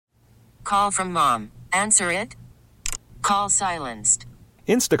Call from mom. Answer it. Call silenced.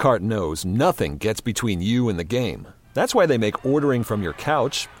 Instacart knows nothing gets between you and the game. That's why they make ordering from your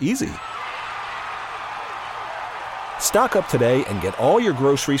couch easy. Stock up today and get all your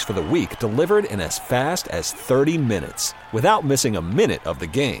groceries for the week delivered in as fast as 30 minutes without missing a minute of the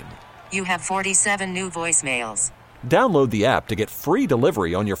game. You have 47 new voicemails. Download the app to get free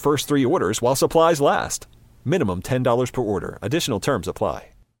delivery on your first 3 orders while supplies last. Minimum $10 per order. Additional terms apply.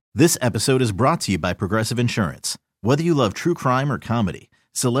 This episode is brought to you by Progressive Insurance. Whether you love true crime or comedy,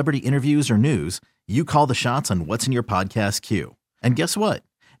 celebrity interviews or news, you call the shots on what's in your podcast queue. And guess what?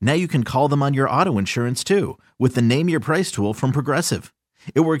 Now you can call them on your auto insurance too with the Name Your Price tool from Progressive.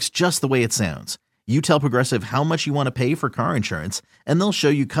 It works just the way it sounds. You tell Progressive how much you want to pay for car insurance, and they'll show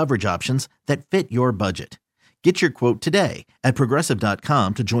you coverage options that fit your budget. Get your quote today at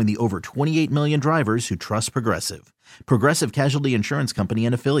Progressive.com to join the over 28 million drivers who trust Progressive. Progressive Casualty Insurance Company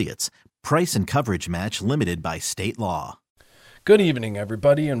and Affiliates. Price and coverage match limited by state law. Good evening,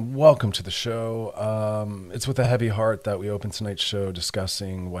 everybody, and welcome to the show. It's with a heavy heart that we open tonight's show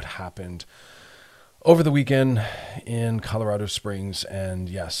discussing what happened over the weekend in Colorado Springs. And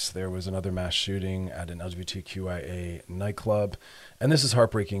yes, there was another mass shooting at an LGBTQIA nightclub. And this is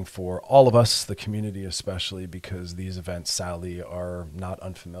heartbreaking for all of us, the community especially, because these events, sadly, are not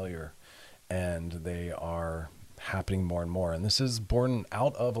unfamiliar. And they are happening more and more. And this is born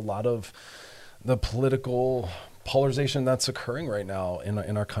out of a lot of the political polarization that's occurring right now in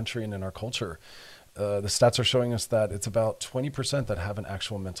our country and in our culture. The stats are showing us that it's about 20% that have an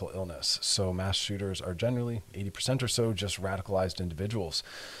actual mental illness. So mass shooters are generally 80% or so just radicalized individuals.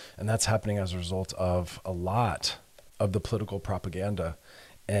 And that's happening as a result of a lot of the political propaganda.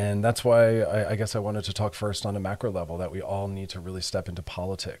 And that's why I guess I wanted to talk first on a macro level that we all need to really step into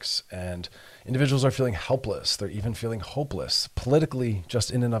politics. And individuals are feeling helpless. They're even feeling hopeless politically just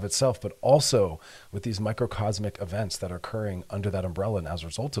in and of itself, but also with these microcosmic events that are occurring under that umbrella and as a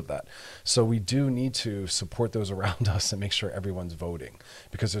result of that. So we do need to support those around us and make sure everyone's voting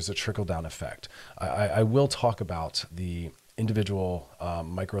because there's a trickle-down effect. I will talk about the individual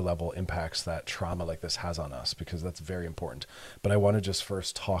micro level impacts that trauma like this has on us, because that's very important. But I want to just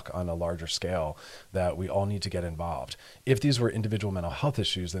first talk on a larger scale that we all need to get involved. If these were individual mental health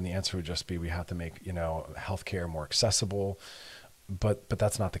issues, then the answer would just be we have to make, healthcare more accessible. But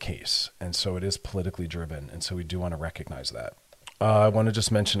that's not the case. And so it is politically driven. And so we do want to recognize that. I want to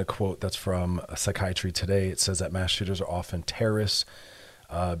just mention a quote that's from Psychiatry Today. It says that mass shooters are often terrorists,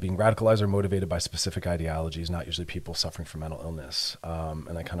 being radicalized or motivated by specific ideologies, not usually people suffering from mental illness.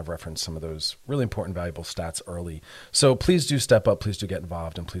 And I kind of referenced some of those really important, valuable stats early. So please do step up, please do get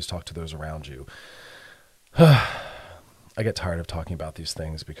involved, and please talk to those around you. I get tired of talking about these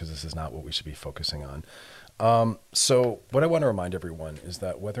things because this is not what we should be focusing on. So what I want to remind everyone is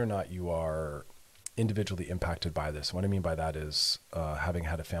that whether or not you are individually impacted by this, what I mean by that is having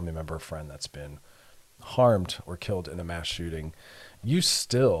had a family member or friend that's been harmed or killed in a mass shooting, you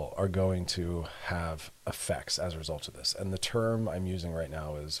still are going to have effects as a result of this. And the term I'm using right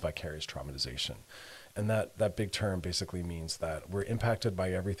now is vicarious traumatization. And that big term basically means that we're impacted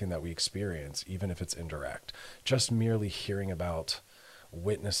by everything that we experience, even if it's indirect. Just merely hearing about,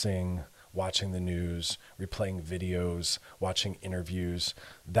 witnessing, watching the news, replaying videos, watching interviews,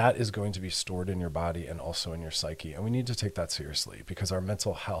 that is going to be stored in your body and also in your psyche. And we need to take that seriously because our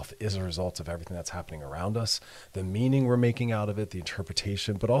mental health is a result of everything that's happening around us, the meaning we're making out of it, the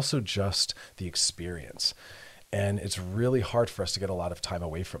interpretation, but also just the experience. And it's really hard for us to get a lot of time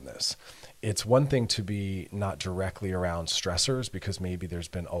away from this. It's one thing to be not directly around stressors because maybe there's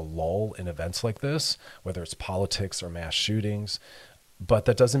been a lull in events like this, whether it's politics or mass shootings. But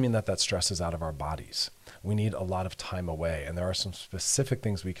that doesn't mean that stress is out of our bodies. We need a lot of time away. And there are some specific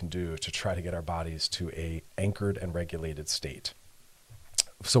things we can do to try to get our bodies to a anchored and regulated state.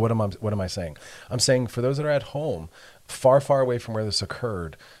 So what am I saying? I'm saying for those that are at home, far, far away from where this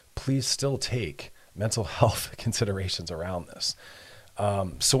occurred, please still take mental health considerations around this.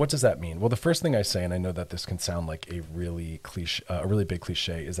 So what does that mean? Well, the first thing I say, and I know that this can sound like a really big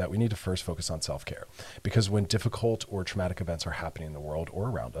cliche, is that we need to first focus on self-care. Because when difficult or traumatic events are happening in the world or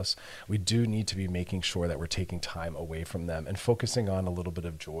around us, we do need to be making sure that we're taking time away from them and focusing on a little bit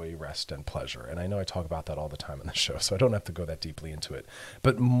of joy, rest, and pleasure. And I know I talk about that all the time on the show, so I don't have to go that deeply into it.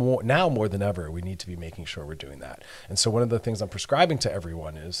 But now more than ever, we need to be making sure we're doing that. And so one of the things I'm prescribing to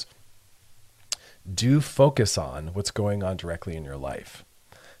everyone is do focus on what's going on directly in your life.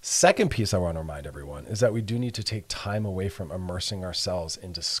 Second piece I want to remind everyone is that we do need to take time away from immersing ourselves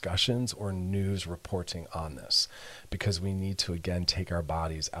in discussions or news reporting on this, because we need to, again, take our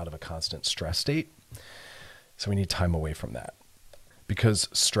bodies out of a constant stress state. So we need time away from that, because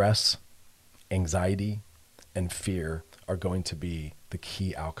stress anxiety and fear are going to be the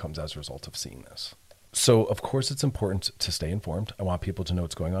key outcomes as a result of seeing this. So, of course, it's important to stay informed. I want people to know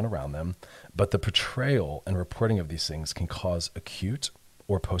what's going on around them. But the portrayal and reporting of these things can cause acute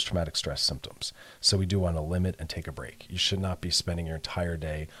or post-traumatic stress symptoms. So we do want to limit and take a break. You should not be spending your entire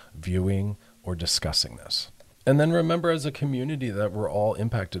day viewing or discussing this. And then remember, as a community, that we're all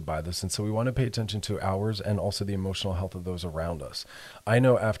impacted by this. And so we want to pay attention to ours and also the emotional health of those around us. I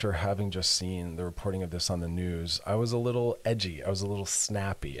know after having just seen the reporting of this on the news, I was a little edgy. I was a little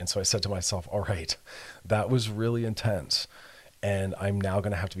snappy. And so I said to myself, all right, that was really intense. And I'm now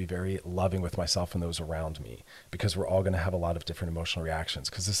going to have to be very loving with myself and those around me, because we're all going to have a lot of different emotional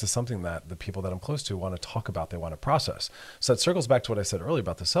reactions, because this is something that the people that I'm close to want to talk about, they want to process. So that circles back to what I said earlier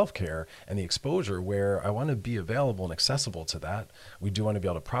about the self-care and the exposure, where I want to be available and accessible to that. We do want to be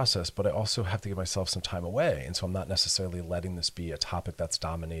able to process, but I also have to give myself some time away. And so I'm not necessarily letting this be a topic that's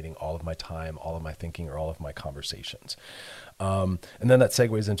dominating all of my time, all of my thinking, or all of my conversations. And then that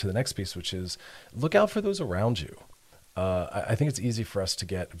segues into the next piece, which is look out for those around you. I think it's easy for us to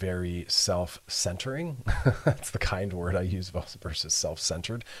get very self-centering. That's the kind word I use versus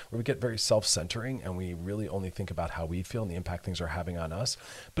self-centered, where we get very self-centering and we really only think about how we feel and the impact things are having on us.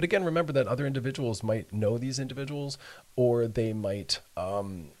 But again, remember that other individuals might know these individuals, or they might, I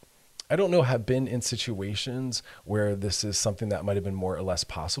don't know, have been in situations where this is something that might have been more or less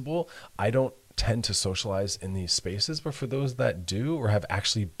possible. I don't tend to socialize in these spaces, but for those that do or have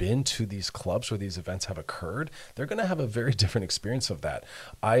actually been to these clubs where these events have occurred, they're going to have a very different experience of that.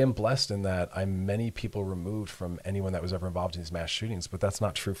 I am blessed in that I'm many people removed from anyone that was ever involved in these mass shootings, but that's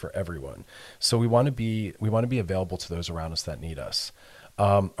not true for everyone. So we want to be available to those around us that need us.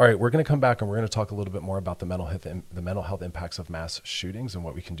 All right, we're going to come back and we're going to talk a little bit more about the mental health impacts of mass shootings and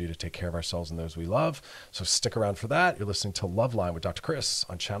what we can do to take care of ourselves and those we love. So stick around for that. You're listening to Loveline with Dr. Chris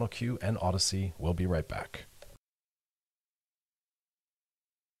on Channel Q and Odyssey. We'll be right back.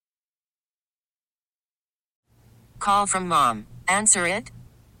 Call from mom. Answer it.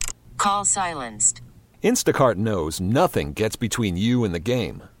 Call silenced. Instacart knows nothing gets between you and the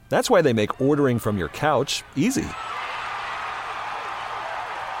game. That's why they make ordering from your couch easy.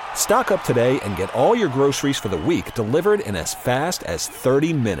 Stock up today and get all your groceries for the week delivered in as fast as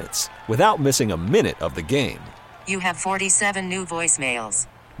 30 minutes without missing a minute of the game. You have 47 new voicemails.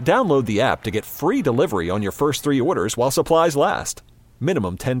 Download the app to get free delivery on your first 3 orders while supplies last.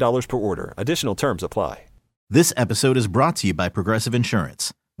 Minimum $10 per order. Additional terms apply. This episode is brought to you by Progressive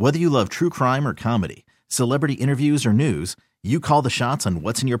Insurance. Whether you love true crime or comedy, celebrity interviews or news, you call the shots on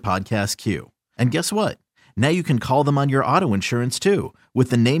what's in your podcast queue. And guess what? Now you can call them on your auto insurance too, with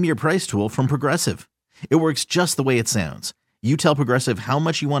the Name Your Price tool from Progressive. It works just the way it sounds. You tell Progressive how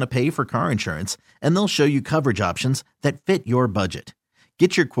much you want to pay for car insurance, and they'll show you coverage options that fit your budget.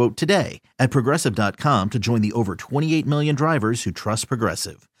 Get your quote today at Progressive.com to join the over 28 million drivers who trust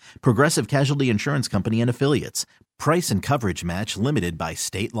Progressive. Progressive Casualty Insurance Company and Affiliates. Price and coverage match limited by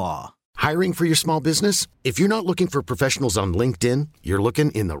state law. Hiring for your small business? If you're not looking for professionals on LinkedIn, you're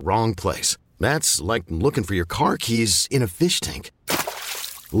looking in the wrong place. That's like looking for your car keys in a fish tank.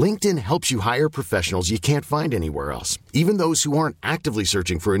 LinkedIn helps you hire professionals you can't find anywhere else, even those who aren't actively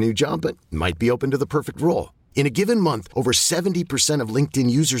searching for a new job but might be open to the perfect role. In a given month, over 70% of LinkedIn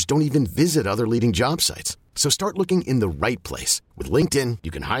users don't even visit other leading job sites. So start looking in the right place. With LinkedIn,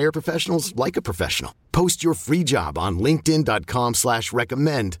 you can hire professionals like a professional. Post your free job on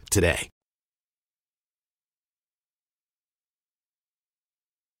linkedin.com/recommend today.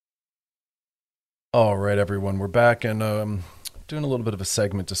 All right, everyone, we're back and doing a little bit of a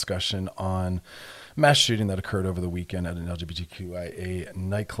segment discussion on mass shooting that occurred over the weekend at an LGBTQIA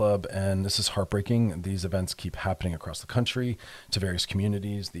nightclub. And this is heartbreaking. These events keep happening across the country to various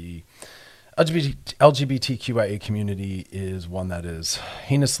communities. The LGBTQIA community is one that is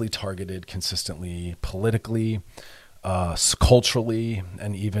heinously targeted consistently, politically, culturally,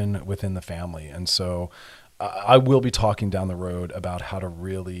 and even within the family. And so I will be talking down the road about how to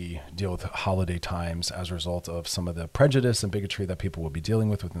really deal with holiday times as a result of some of the prejudice and bigotry that people will be dealing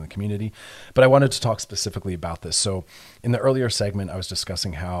with within the community. But I wanted to talk specifically about this. So in the earlier segment, I was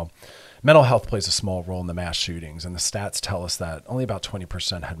discussing how mental health plays a small role in the mass shootings. And the stats tell us that only about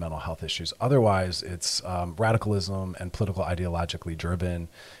 20% had mental health issues. Otherwise, it's radicalism and political ideologically driven.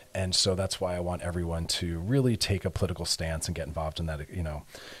 And so that's why I want everyone to really take a political stance and get involved in that,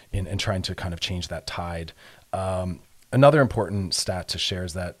 in trying to kind of change that tide. Another important stat to share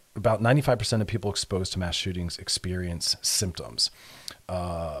is that about 95% of people exposed to mass shootings experience symptoms,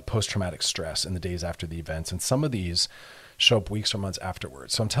 post-traumatic stress in the days after the events. And some of these show up weeks or months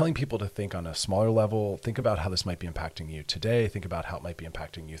afterwards. So I'm telling people to think on a smaller level, think about how this might be impacting you today, think about how it might be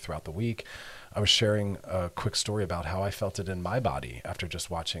impacting you throughout the week. I was sharing a quick story about how I felt it in my body after just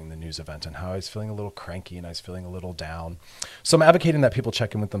watching the news event and how I was feeling a little cranky and I was feeling a little down. So I'm advocating that people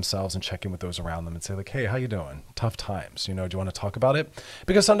check in with themselves and check in with those around them and say like, hey, how you doing? Tough times. Do you want to talk about it?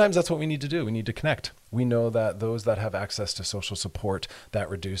 Because sometimes that's what we need to do. We need to connect. We know that those that have access to social support, that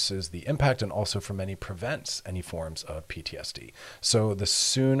reduces the impact and also for many prevents any forms of PTSD. So the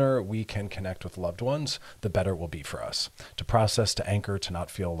sooner we can connect with loved ones, the better it will be for us. To process, to anchor, to not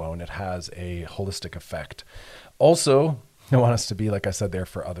feel alone, it has a holistic effect. Also, I want us to be, like I said, there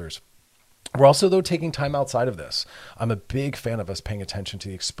for others. We're also, though, taking time outside of this. I'm a big fan of us paying attention to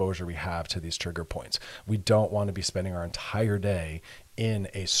the exposure we have to these trigger points. We don't want to be spending our entire day in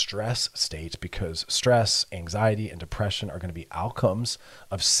a stress state because stress, anxiety, and depression are going to be outcomes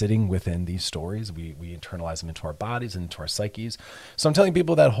of sitting within these stories. We internalize them into our bodies and into our psyches. So I'm telling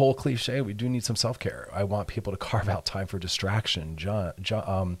people that whole cliche, we do need some self-care. I want people to carve out time for distraction,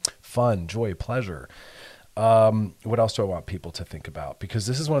 fun, joy, pleasure. What else do I want people to think about? Because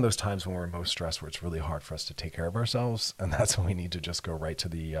this is one of those times when we're most stressed where it's really hard for us to take care of ourselves. And that's when we need to just go right to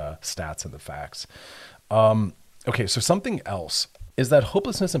the stats and the facts. Okay, so something else is that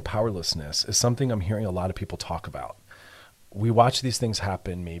hopelessness and powerlessness is something I'm hearing a lot of people talk about. We watch these things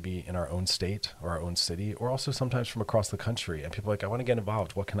happen maybe in our own state or our own city, or also sometimes from across the country. And people are like, I want to get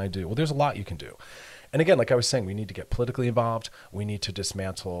involved. What can I do? Well, there's a lot you can do. And again, like I was saying, we need to get politically involved. We need to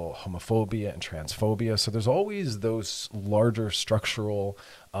dismantle homophobia and transphobia. So there's always those larger structural,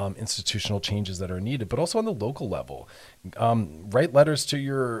 institutional changes that are needed, but also on the local level. Write letters to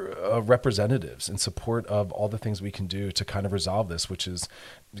your representatives in support of all the things we can do to kind of resolve this, which is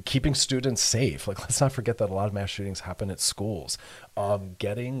keeping students safe. Like, let's not forget that a lot of mass shootings happen at schools.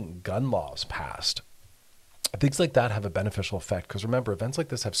 Getting gun laws passed. Things like that have a beneficial effect because remember, events like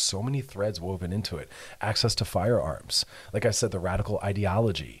this have so many threads woven into it. Access to firearms, like I said, the radical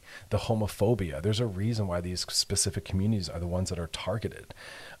ideology, the homophobia. There's a reason why these specific communities are the ones that are targeted.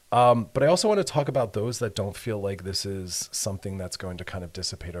 But I also want to talk about those that don't feel like this is something that's going to kind of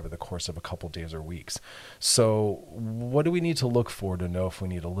dissipate over the course of a couple days or weeks. So what do we need to look for to know if we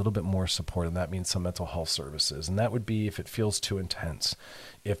need a little bit more support? And that means some mental health services. And that would be if it feels too intense,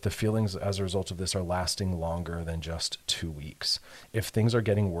 if the feelings as a result of this are lasting longer than just 2 weeks, if things are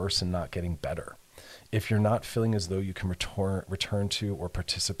getting worse and not getting better. If you're not feeling as though you can return to or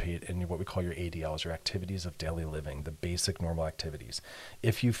participate in what we call your ADLs, your activities of daily living, the basic normal activities.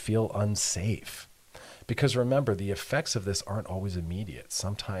 If you feel unsafe, because remember, the effects of this aren't always immediate.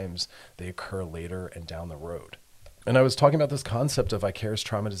 Sometimes they occur later and down the road. And I was talking about this concept of vicarious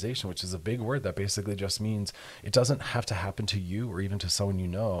traumatization, which is a big word that basically just means it doesn't have to happen to you or even to someone you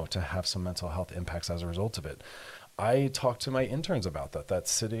know to have some mental health impacts as a result of it. I talk to my interns about that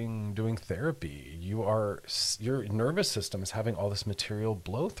sitting doing therapy. Your nervous system is having all this material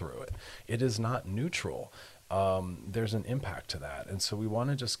blow through it. It is not neutral. There's an impact to that. And so we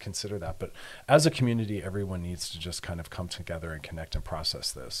want to just consider that. But as a community, everyone needs to just kind of come together and connect and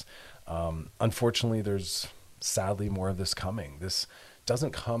process this. Unfortunately, there's sadly more of this coming. This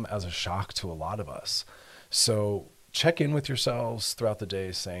doesn't come as a shock to a lot of us. So check in with yourselves throughout the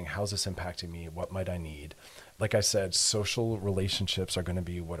day saying, how's this impacting me? What might I need? Like I said, social relationships are going to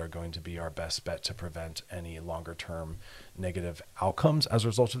be what are going to be our best bet to prevent any longer term negative outcomes as a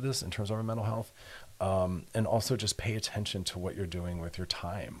result of this in terms of our mental health. And also just pay attention to what you're doing with your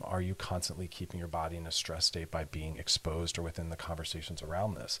time. Are you constantly keeping your body in a stress state by being exposed or within the conversations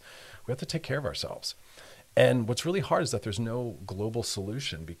around this? We have to take care of ourselves. And what's really hard is that there's no global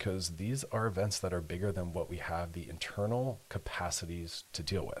solution because these are events that are bigger than what we have the internal capacities to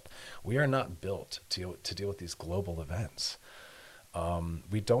deal with. We are not built to deal with these global events.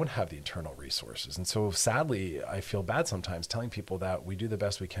 We don't have the internal resources. And so sadly, I feel bad sometimes telling people that we do the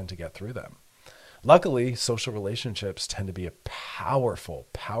best we can to get through them. Luckily, social relationships tend to be a powerful,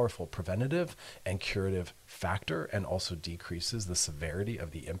 powerful preventative and curative factor and also decreases the severity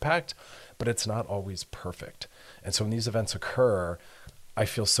of the impact, but it's not always perfect. And so when these events occur, I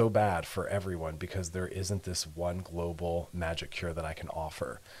feel so bad for everyone because there isn't this one global magic cure that I can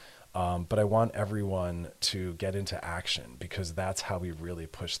offer. But I want everyone to get into action because that's how we really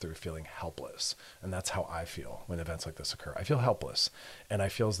push through feeling helpless. And that's how I feel when events like this occur. I feel helpless and I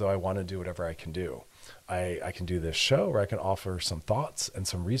feel as though I want to do whatever I can do. I can do this show where I can offer some thoughts and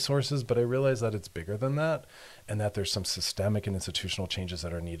some resources, but I realize that it's bigger than that and that there's some systemic and institutional changes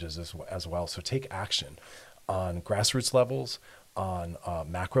that are needed as well. So take action on grassroots levels, on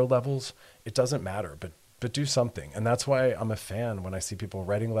macro levels. It doesn't matter, but do something. And that's why I'm a fan when I see people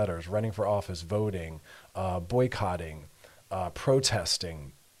writing letters, running for office, voting, boycotting,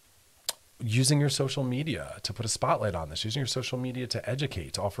 protesting, using your social media to put a spotlight on this, using your social media to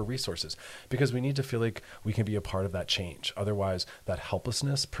educate, to offer resources, because we need to feel like we can be a part of that change. Otherwise, that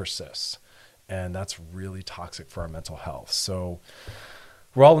helplessness persists, and that's really toxic for our mental health. So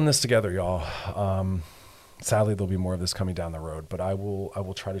we're all in this together, y'all. Sadly, there'll be more of this coming down the road, but I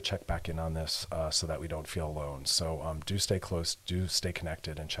will try to check back in on this so that we don't feel alone. So do stay close, do stay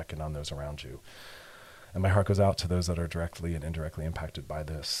connected, and check in on those around you. And my heart goes out to those that are directly and indirectly impacted by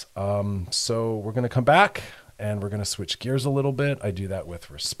this. So we're going to come back and we're going to switch gears a little bit. I do that with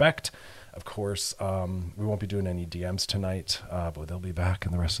respect. Of course, we won't be doing any DMs tonight, but they'll be back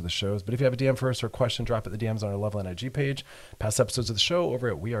in the rest of the shows. But if you have a DM for us or a question, drop it in the DMs on our Loveline IG page. Past episodes of the show over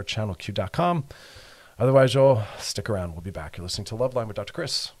at wearechannelq.com. Otherwise, y'all, stick around. We'll be back. You're listening to Loveline with Dr.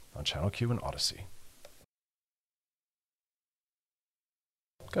 Chris on Channel Q and Odyssey.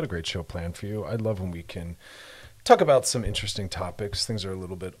 Got a great show planned for you. I love when we can talk about some interesting topics. Things are a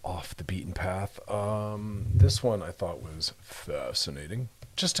little bit off the beaten path. This one I thought was fascinating.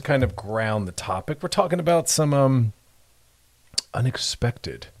 Just to kind of ground the topic, we're talking about some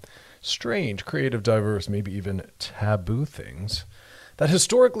unexpected, strange, creative, diverse, maybe even taboo things that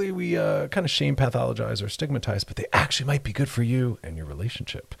historically we kind of shame, pathologize, or stigmatize, but they actually might be good for you and your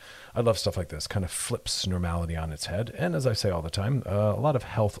relationship. I love stuff like this, kind of flips normality on its head. And as I say all the time, a lot of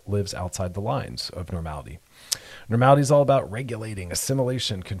health lives outside the lines of normality. Normality is all about regulating,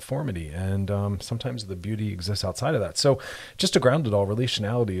 assimilation, conformity, and sometimes the beauty exists outside of that. So just to ground it all,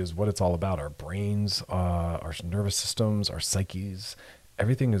 relationality is what it's all about. Our brains, our nervous systems, our psyches,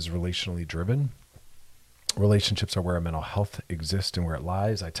 everything is relationally driven. Relationships are where our mental health exists and where it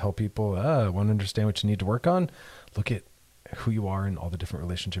lies. I tell people, want to understand what you need to work on? Look at who you are and all the different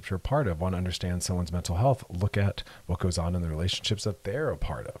relationships you're a part of. Want to understand someone's mental health? Look at what goes on in the relationships that they're a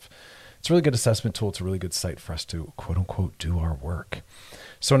part of. It's a really good assessment tool. It's a really good site for us to, quote unquote, do our work.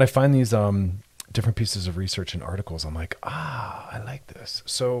 So when I find these different pieces of research and articles, I'm like, I like this.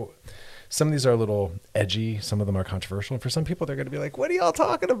 So some of these are a little edgy. Some of them are controversial. And for some people, they're going to be like, what are y'all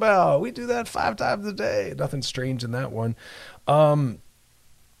talking about? We do that 5 times a day. Nothing strange in that one. And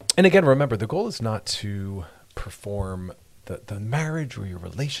again, remember, the goal is not to perform the marriage or your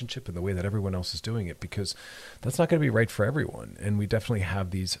relationship in the way that everyone else is doing it, because that's not going to be right for everyone. And we definitely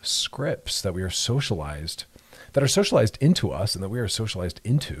have these scripts that we are socialized, that are socialized into us and that we are socialized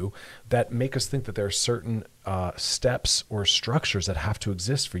into, that make us think that there are certain steps or structures that have to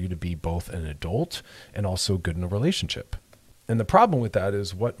exist for you to be both an adult and also good in a relationship. And the problem with that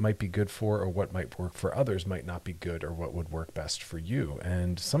is what might be good for or what might work for others might not be good or what would work best for you.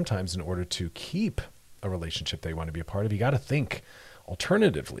 And sometimes in order to keep a relationship that you want to be a part of, you got to think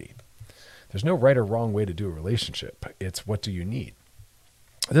alternatively. There's no right or wrong way to do a relationship. It's what do you need?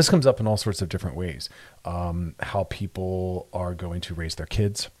 This comes up in all sorts of different ways. How people are going to raise their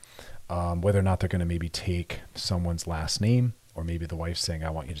kids, whether or not they're going to maybe take someone's last name, or maybe the wife's saying,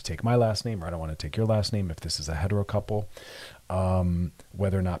 I want you to take my last name, or I don't want to take your last name if this is a hetero couple.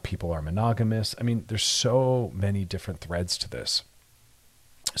 Whether or not people are monogamous. I mean, there's so many different threads to this.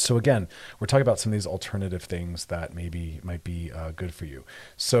 So again, we're talking about some of these alternative things that maybe might be good for you.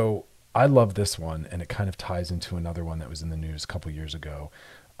 So I love this one, and it kind of ties into another one that was in the news a couple years ago.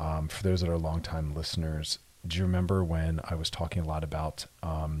 For those that are longtime listeners, do you remember when I was talking a lot about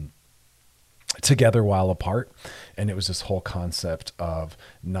together while apart? And it was this whole concept of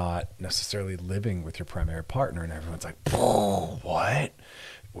not necessarily living with your primary partner, and everyone's like, what?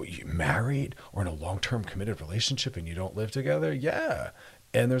 Well, you married or in a long-term committed relationship and you don't live together? Yeah.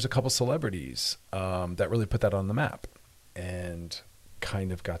 And there's a couple celebrities that really put that on the map and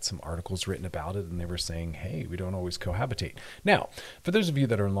kind of got some articles written about it. And they were saying, hey, we don't always cohabitate. Now, for those of you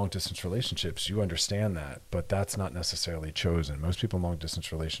that are in long distance relationships, you understand that, but that's not necessarily chosen. Most people in long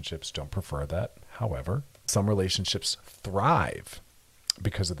distance relationships don't prefer that. However, some relationships thrive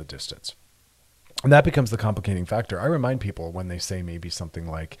because of the distance. And that becomes the complicating factor. I remind people when they say maybe something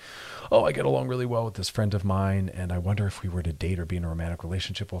like, oh, I get along really well with this friend of mine, and I wonder if we were to date or be in a romantic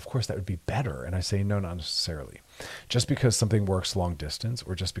relationship. Well, of course, that would be better. And I say, no, not necessarily. Just because something works long distance,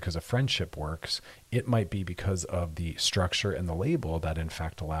 or just because a friendship works, it might be because of the structure and the label that in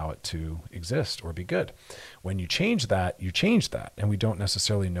fact allow it to exist or be good. When you change that, and we don't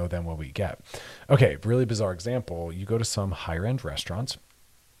necessarily know then what we get. Okay, really bizarre example. You go to some higher end restaurants,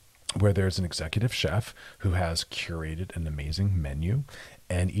 where there's an executive chef who has curated an amazing menu,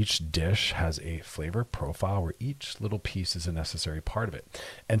 and each dish has a flavor profile where each little piece is a necessary part of it.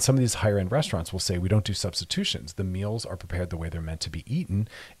 And some of these higher end restaurants will say, we don't do substitutions. The meals are prepared the way they're meant to be eaten,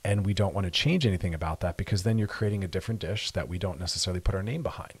 and we don't want to change anything about that, because then you're creating a different dish that we don't necessarily put our name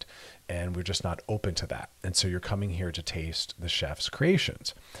behind. And we're just not open to that. And so you're coming here to taste the chef's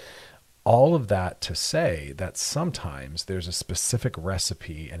creations. All of that to say that sometimes there's a specific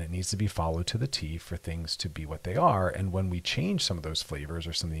recipe and it needs to be followed to the T for things to be what they are. And when we change some of those flavors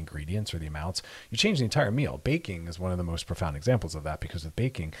or some of the ingredients or the amounts, you change the entire meal. Baking is one of the most profound examples of that, because with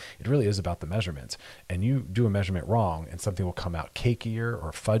baking, it really is about the measurements. And you do a measurement wrong and something will come out cakier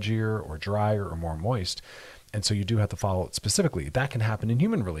or fudgier or drier or more moist. And so you do have to follow it specifically. That can happen in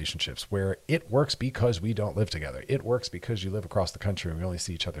human relationships where it works because we don't live together. It works because you live across the country and we only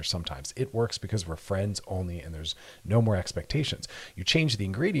see each other sometimes. It works because we're friends only and there's no more expectations. You change the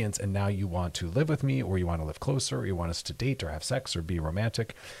ingredients and now you want to live with me, or you want to live closer, or you want us to date or have sex or be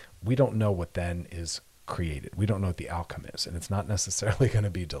romantic. We don't know what then is created. We don't know what the outcome is. And it's not necessarily going to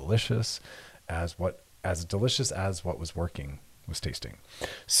be delicious as delicious as what was tasting.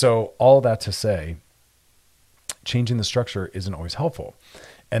 So all that to say, changing the structure isn't always helpful.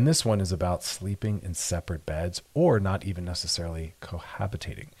 And this one is about sleeping in separate beds or not even necessarily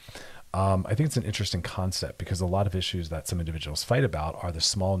cohabitating. I think it's an interesting concept because a lot of issues that some individuals fight about are the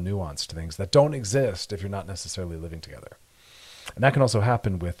small nuanced things that don't exist if you're not necessarily living together. And that can also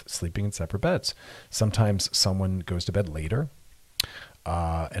happen with sleeping in separate beds. Sometimes someone goes to bed later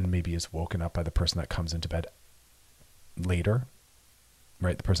and maybe is woken up by the person that comes into bed later.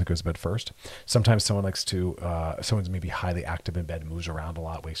 Right, the person that goes to bed first. Sometimes someone someone's maybe highly active in bed, moves around a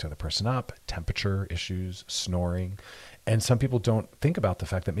lot, wakes the other person up, temperature issues, snoring. And some people don't think about the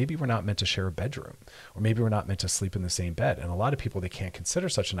fact that maybe we're not meant to share a bedroom, or maybe we're not meant to sleep in the same bed. And a lot of people, they can't consider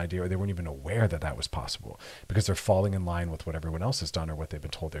such an idea, or they weren't even aware that that was possible because they're falling in line with what everyone else has done or what they've been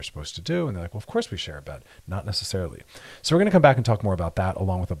told they're supposed to do. And they're like, well, of course we share a bed. Not necessarily. So we're going to come back and talk more about that,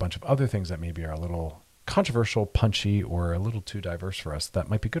 along with a bunch of other things that maybe are a little controversial, punchy, or a little too diverse for us that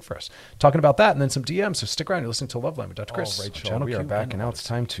might be good for us. Talking about that and then some DMs. So stick around. You're listening to Love Line with Dr. Chris. All right, Sean, we are back, and now it's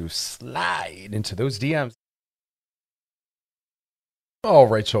time to slide into those DMs. All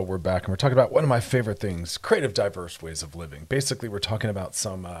right, y'all, we're back, and we're talking about one of my favorite things, creative, diverse ways of living. Basically, we're talking about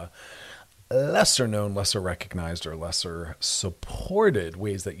some lesser known, lesser recognized, or lesser supported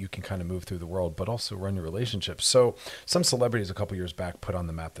ways that you can kind of move through the world, but also run your relationships. So some celebrities a couple years back put on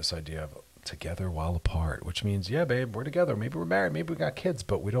the map this idea of together while apart, which means, yeah, babe, we're together. Maybe we're married. Maybe we got kids,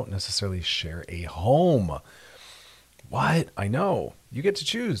 but we don't necessarily share a home. What? I know. You get to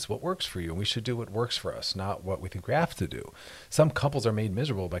choose what works for you, and we should do what works for us, not what we think we have to do. Some couples are made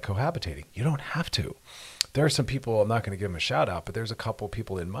miserable by cohabitating. You don't have to. There are some people, I'm not going to give them a shout out, but there's a couple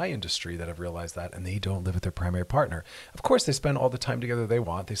people in my industry that have realized that, and they don't live with their primary partner. Of course, they spend all the time together they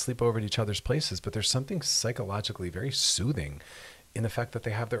want. They sleep over at each other's places, but there's something psychologically very soothing in the fact that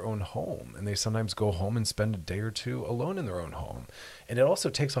they have their own home, and they sometimes go home and spend a day or two alone in their own home. And it also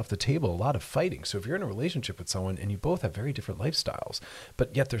takes off the table a lot of fighting. So if you're in a relationship with someone and you both have very different lifestyles,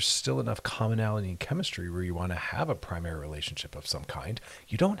 but yet there's still enough commonality and chemistry where you want to have a primary relationship of some kind,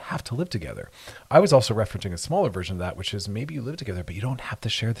 you don't have to live together. I was also referencing a smaller version of that, which is maybe you live together, but you don't have to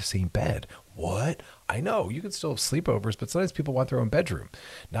share the same bed. What? I know you can still have sleepovers, but sometimes people want their own bedroom.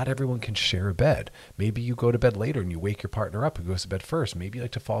 Not everyone can share a bed. Maybe you go to bed later and you wake your partner up who goes to bed first. Maybe you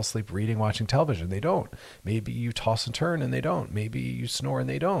like to fall asleep reading, watching television. They don't. Maybe you toss and turn and they don't. Maybe you snore and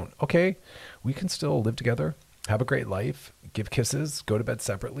they don't. Okay, we can still live together, have a great life, give kisses, go to bed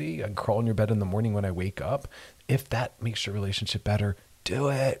separately, and crawl in your bed in the morning when I wake up. If that makes your relationship better, do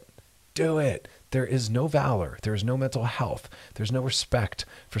it. Do it. There is no valor. There is no mental health. There's no respect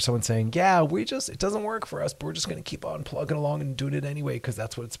for someone saying, yeah, it doesn't work for us, but we're just going to keep on plugging along and doing it anyway because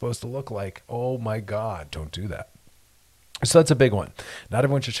that's what it's supposed to look like. Oh my God, don't do that. So that's a big one. Not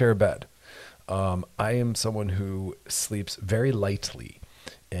everyone should share a bed. I am someone who sleeps very lightly,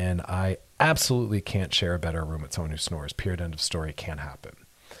 and I absolutely can't share a bed or a room with someone who snores. Period. End of story. Can't happen.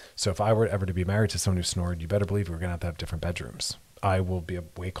 So if I were ever to be married to someone who snored, you better believe we're going to have different bedrooms. I will be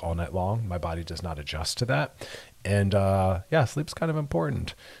awake all night long. My body does not adjust to that. And sleep's kind of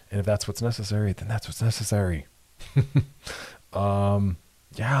important. And if that's what's necessary, then that's what's necessary.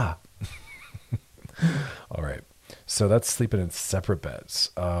 Yeah. All right. So that's sleeping in separate beds.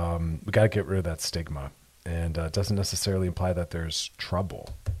 We got to get rid of that stigma. And it doesn't necessarily imply that there's trouble.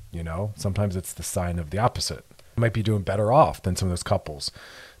 You know, sometimes it's the sign of the opposite. You might be doing better off than some of those couples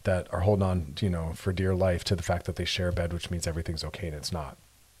that are holding on, for dear life to the fact that they share a bed, which means everything's okay, and it's not.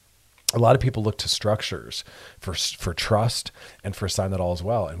 A lot of people look to structures for trust and for a sign that all is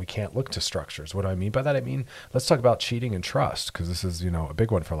well. And we can't look to structures. What do I mean by that? I mean, let's talk about cheating and trust, because this is, a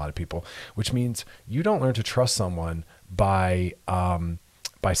big one for a lot of people, which means you don't learn to trust someone by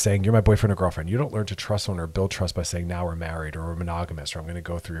saying you're my boyfriend or girlfriend. You don't learn to trust someone or build trust by saying now we're married or we're monogamous or I'm going to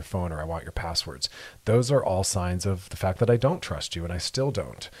go through your phone or I want your passwords. Those are all signs of the fact that I don't trust you, and I still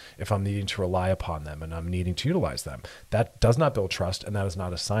don't if I'm needing to rely upon them and I'm needing to utilize them. That does not build trust, and that is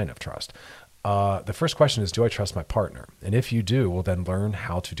not a sign of trust. The first question is, do I trust my partner? And if you do, well, then learn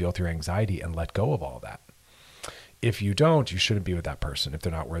how to deal with your anxiety and let go of all of that. If you don't, you shouldn't be with that person if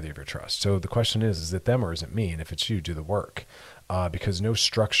they're not worthy of your trust. So the question is it them or is it me? And if it's you, do the work. Because no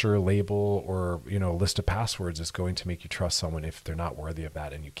structure, label, or list of passwords is going to make you trust someone if they're not worthy of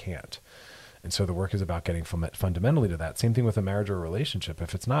that, and you can't. And so the work is about getting fundamentally to that. Same thing with a marriage or a relationship.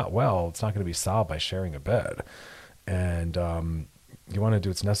 If it's not well, it's not going to be solved by sharing a bed. And you want to do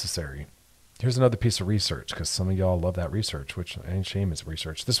what's necessary. Here's another piece of research, because some of y'all love that research, which ain't shame is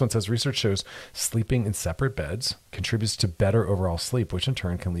research. This one says research shows sleeping in separate beds contributes to better overall sleep, which in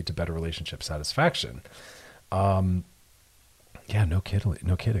turn can lead to better relationship satisfaction. Yeah, no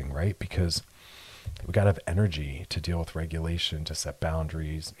kidding, right? Because we got to have energy to deal with regulation, to set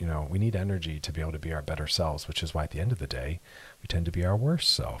boundaries. We need energy to be able to be our better selves, which is why at the end of the day, we tend to be our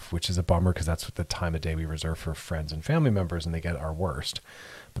worst self, which is a bummer because that's what the time of day we reserve for friends and family members, and they get our worst.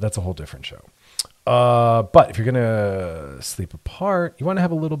 But that's a whole different show. But if you're going to sleep apart, you want to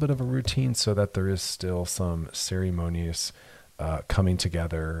have a little bit of a routine so that there is still some ceremonious coming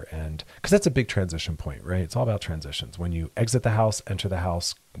together, and because that's a big transition point, right? It's all about transitions. When you exit the house, enter the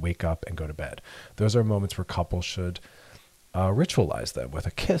house, wake up, and go to bed. Those are moments where couples should ritualize them with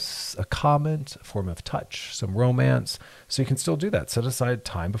a kiss, a comment, a form of touch, some romance. So you can still do that. Set aside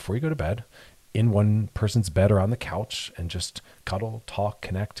time before you go to bed in one person's bed or on the couch and just cuddle, talk,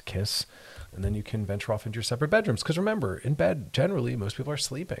 connect, kiss. And then you can venture off into your separate bedrooms. Because remember, in bed, generally, most people are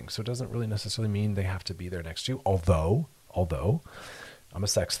sleeping. So it doesn't really necessarily mean they have to be there next to you. Although I'm a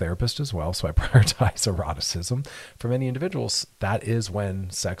sex therapist as well, so I prioritize eroticism. For many individuals, that is when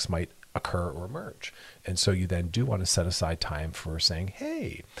sex might occur or emerge. And so you then do want to set aside time for saying,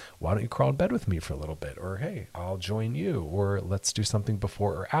 hey, why don't you crawl in bed with me for a little bit? Or, hey, I'll join you. Or let's do something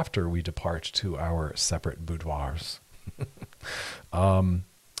before or after we depart to our separate boudoirs. You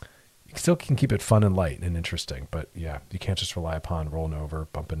still can keep it fun and light and interesting. But yeah, you can't just rely upon rolling over,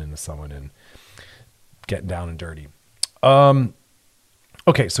 bumping into someone, and getting down and dirty.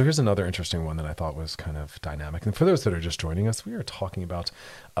 Okay, so here's another interesting one that I thought was kind of dynamic. And for those that are just joining us, we are talking about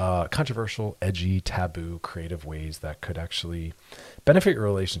controversial, edgy, taboo, creative ways that could actually benefit your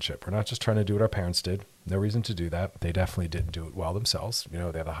relationship. We're not just trying to do what our parents did. No reason to do that. They definitely didn't do it well themselves. We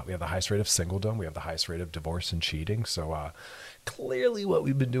have the highest rate of singledom. We have the highest rate of divorce and cheating. So clearly what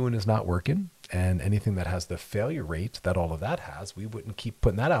we've been doing is not working. And anything that has the failure rate that all of that has, we wouldn't keep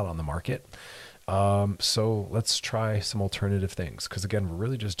putting that out on the market. So let's try some alternative things. Because again, we're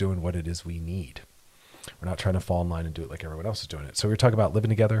really just doing what it is we need. We're not trying to fall in line and do it like everyone else is doing it. So we're talking about living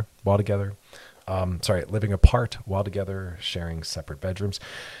together while together. Living apart while together, sharing separate bedrooms.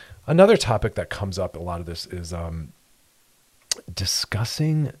 Another topic that comes up, a lot of this is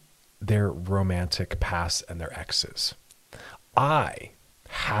discussing their romantic past and their exes. I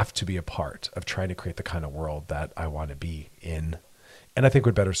have to be a part of trying to create the kind of world that I want to be in. And I think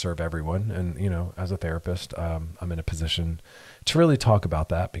would better serve everyone. And, as a therapist, I'm in a position to really talk about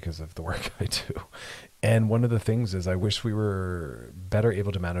that because of the work I do. And one of the things is I wish we were better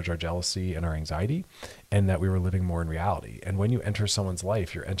able to manage our jealousy and our anxiety, and that we were living more in reality. And when you enter someone's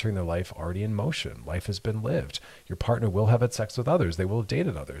life, you're entering their life already in motion. Life has been lived. Your partner will have had sex with others. They will have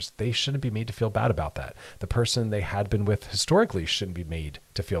dated others. They shouldn't be made to feel bad about that. The person they had been with historically shouldn't be made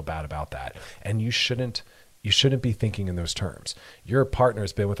to feel bad about that. And you shouldn't be thinking in those terms. Your partner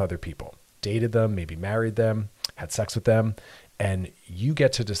has been with other people, dated them, maybe married them, had sex with them, and you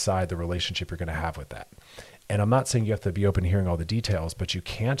get to decide the relationship you're going to have with that. And I'm not saying you have to be open to hearing all the details, but you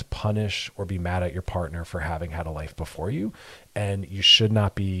can't punish or be mad at your partner for having had a life before you. And you should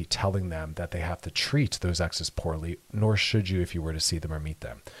not be telling them that they have to treat those exes poorly, nor should you if you were to see them or meet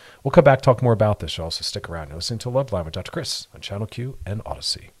them. We'll come back, talk more about this. You'll also stick around. You're listening to Love Line with Dr. Chris on Channel Q and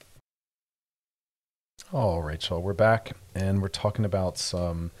Odyssey. All right, y'all, we're back, and we're talking about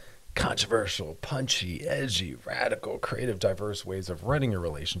some controversial, punchy, edgy, radical, creative, diverse ways of running your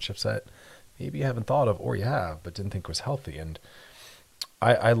relationships that maybe you haven't thought of, or you have, but didn't think was healthy. And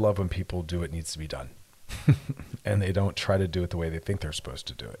I love when people do what needs to be done. And they don't try to do it the way they think they're supposed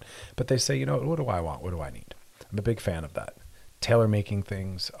to do it. But they say, what do I want? What do I need? I'm a big fan of that. tailor making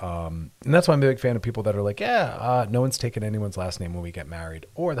things. And that's why I'm a big fan of people that are like, no one's taking anyone's last name when we get married,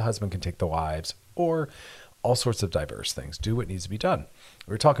 or the husband can take the wives, or all sorts of diverse things. Do what needs to be done.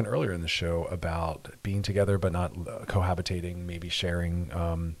 We were talking earlier in the show about being together, but not cohabitating, maybe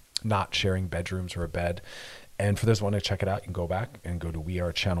sharing, not sharing bedrooms or a bed. And for those who want to check it out, you can go back and go to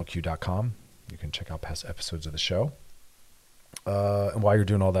wearechannelq.com. You can check out past episodes of the show. And while you're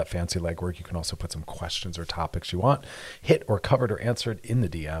doing all that fancy legwork, you can also put some questions or topics you want hit or covered or answered in the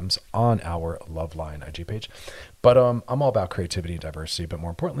DMs on our Loveline IG page. But I'm all about creativity and diversity, but more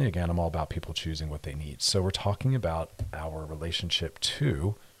importantly, again, I'm all about people choosing what they need. So we're talking about our relationship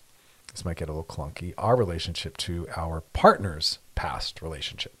to, this might get a little clunky, our relationship to our partner's past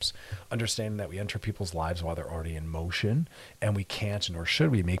relationships. Understanding that we enter people's lives while they're already in motion, and we can't nor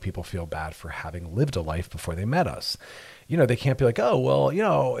should we make people feel bad for having lived a life before they met us. You know, they can't be like, oh, well, you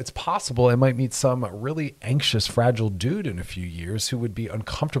know, it's possible I might meet some really anxious, fragile dude in a few years who would be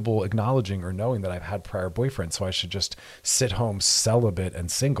uncomfortable acknowledging or knowing that I've had prior boyfriends. So I should just sit home celibate and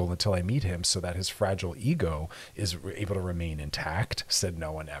single until I meet him so that his fragile ego is able to remain intact. Said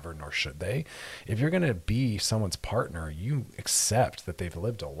no one ever, nor should they. If you're going to be someone's partner, you accept that they've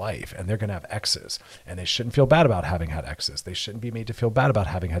lived a life and they're going to have exes, and they shouldn't feel bad about having had exes. They shouldn't be made to feel bad about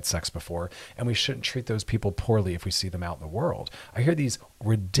having had sex before. And we shouldn't treat those people poorly if we see them out in the world. I hear these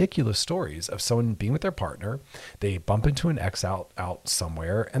ridiculous stories of someone being with their partner. They bump into an ex out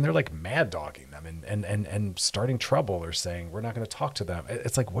somewhere, and they're like mad dogging them and starting trouble or saying, we're not going to talk to them.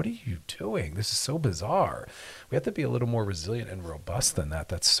 It's like, what are you doing? This is so bizarre. We have to be a little more resilient and robust than that.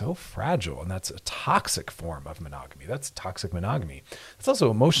 That's so fragile. And that's a toxic form of monogamy. That's toxic monogamy. It's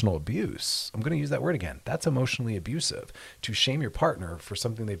also emotional abuse. I'm going to use that word again. That's emotionally abusive. To shame your partner for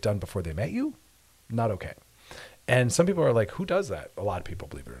something they've done before they met you, not okay. And some people are like, who does that? A lot of people,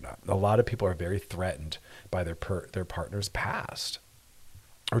 believe it or not. A lot of people are very threatened by their partner's past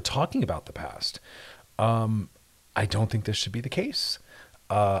or talking about the past. I don't think this should be the case.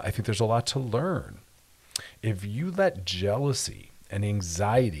 I think there's a lot to learn. If you let jealousy and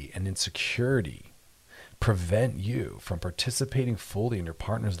anxiety and insecurity prevent you from participating fully in your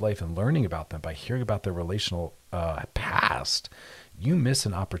partner's life and learning about them by hearing about their relational past, you miss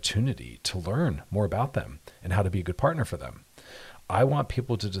an opportunity to learn more about them and how to be a good partner for them. I want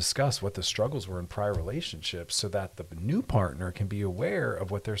people to discuss what the struggles were in prior relationships so that the new partner can be aware of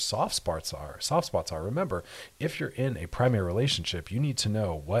what their soft spots are. Remember, if you're in a primary relationship, you need to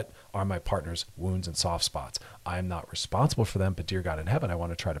know, what are my partner's wounds and soft spots? I'm not responsible for them, but dear God in heaven, I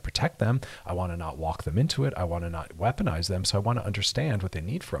want to try to protect them. I want to not walk them into it. I want to not weaponize them. So I want to understand what they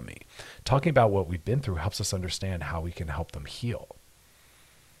need from me. Talking about what we've been through helps us understand how we can help them heal.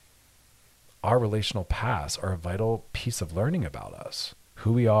 Our relational pasts are a vital piece of learning about us,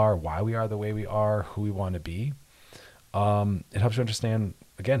 who we are, why we are the way we are, who we want to be. It helps you understand,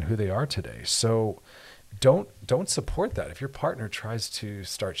 again, who they are today. So don't support that. If your partner tries to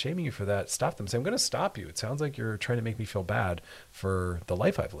start shaming you for that, stop them. Say, I'm going to stop you. It sounds like you're trying to make me feel bad for the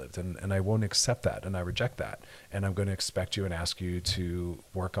life I've lived, and I won't accept that, and I reject that. And I'm going to expect you and ask you to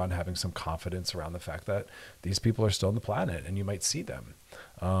work on having some confidence around the fact that these people are still on the planet, and you might see them.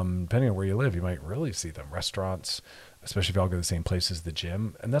 Depending on where you live, you might really see them. Restaurants, especially if you all go to the same places, the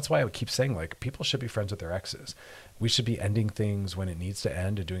gym. And that's why I would keep saying, like, people should be friends with their exes. We should be ending things when it needs to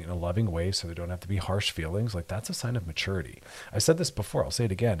end and doing it in a loving way so there don't have to be harsh feelings. Like, that's a sign of maturity. I said this before, I'll say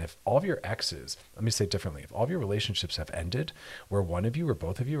it again. If all of your exes, let me say it differently, if all of your relationships have ended where one of you or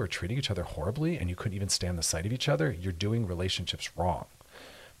both of you are treating each other horribly and you couldn't even stand the sight of each other, you're doing relationships wrong.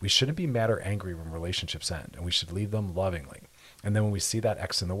 We shouldn't be mad or angry when relationships end, and we should leave them lovingly. And then when we see that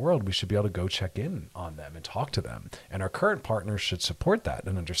ex in the world, we should be able to go check in on them and talk to them. And our current partners should support that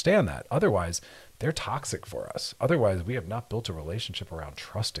and understand that. Otherwise, they're toxic for us. Otherwise, we have not built a relationship around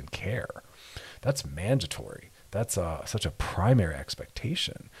trust and care. That's mandatory. That's such a primary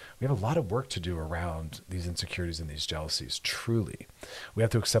expectation. We have a lot of work to do around these insecurities and these jealousies, truly. We have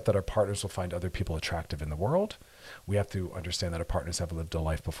to accept that our partners will find other people attractive in the world. We have to understand that our partners have lived a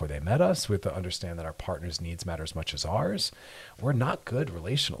life before they met us. We have to understand that our partner's needs matter as much as ours. We're not good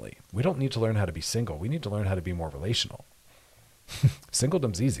relationally. We don't need to learn how to be single. We need to learn how to be more relational.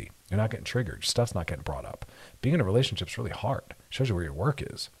 Singledom's easy. You're not getting triggered. Stuff's not getting brought up. Being in a relationship is really hard. It shows you where your work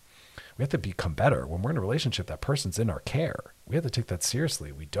is. We have to become better. When we're in a relationship, that person's in our care. We have to take that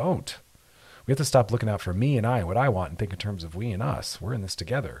seriously. We don't. We have to stop looking out for me and I and what I want and think in terms of we and us. We're in this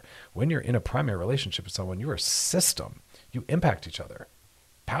together. When you're in a primary relationship with someone, you're a system. You impact each other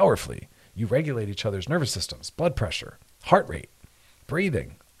powerfully. You regulate each other's nervous systems, blood pressure, heart rate,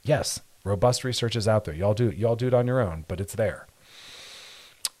 breathing. Yes, robust research is out there. Y'all do it on your own, but it's there.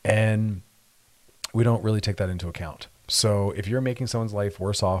 And we don't really take that into account. So if you're making someone's life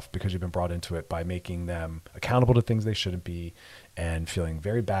worse off because you've been brought into it by making them accountable to things they shouldn't be and feeling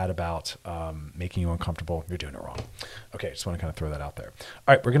very bad about making you uncomfortable, you're doing it wrong. Okay, just want to kind of throw that out there.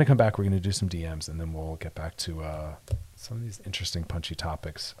 All right, we're going to come back. We're going to do some DMs, and then we'll get back to some of these interesting, punchy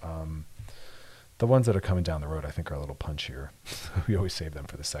topics. The ones that are coming down the road, I think, are a little punchier. We always save them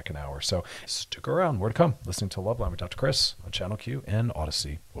for the second hour. So stick around. More to come. Listening to Loveline with Dr. Chris on Channel Q and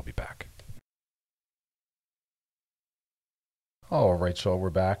Odyssey. We'll be back. All right, y'all, we're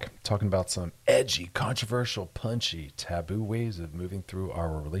back talking about some edgy, controversial, punchy, taboo ways of moving through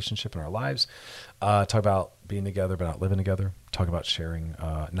our relationship and our lives. Talk about being together but not living together. Talk about sharing,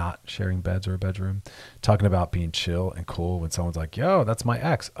 not sharing beds or a bedroom. Talking about being chill and cool when someone's like, yo, that's my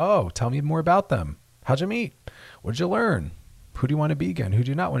ex. Oh, tell me more about them. How'd you meet? What did you learn? Who do you want to be again? Who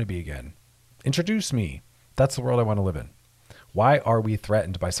do you not want to be again? Introduce me. That's the world I want to live in. Why are we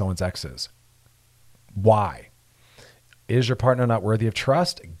threatened by someone's exes? Why? Is your partner not worthy of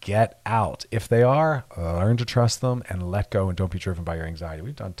trust? Get out. If they are, learn to trust them and let go, and don't be driven by your anxiety.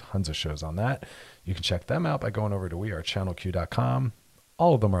 We've done tons of shows on that. You can check them out by going over to wearechannelq.com.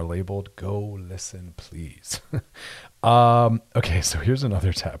 All of them are labeled. Go listen, please. Okay, so here's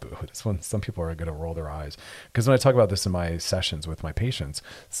another taboo. This one, some people are going to roll their eyes because when I talk about this in my sessions with my patients,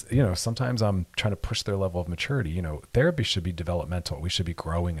 sometimes I'm trying to push their level of maturity. Therapy should be developmental. We should be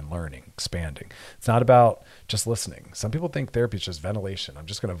growing and learning, expanding. It's not about just listening. Some people think therapy is just ventilation. I'm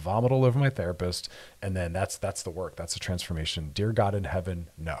just going to vomit all over my therapist, and then that's the work. That's the transformation. Dear God in heaven,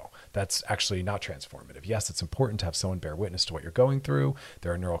 no, that's actually not transformative. Yes, it's important to have someone bear witness to what you're going through.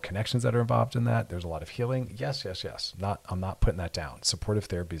 There are neural connections that are involved in that. There's a lot of healing. Yes. I'm not putting that down. Supportive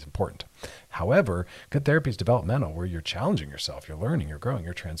therapy is important. However, good therapy is developmental, where you're challenging yourself, you're learning, you're growing,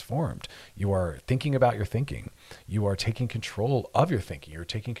 you're transformed. You are thinking about your thinking. You are taking control of your thinking. You're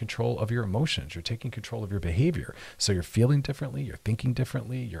taking control of your emotions. You're taking control of your behavior. So you're feeling differently, you're thinking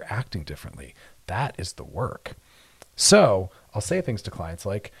differently, you're acting differently. That is the work. So I'll say things to clients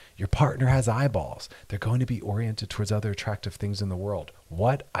like, your partner has eyeballs. They're going to be oriented towards other attractive things in the world.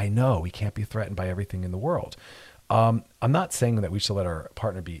 What? I know we can't be threatened by everything in the world. I'm not saying that we should let our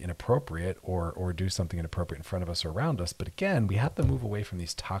partner be inappropriate or do something inappropriate in front of us or around us. But again, we have to move away from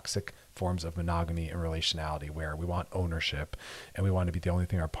these toxic forms of monogamy and relationality where we want ownership and we want to be the only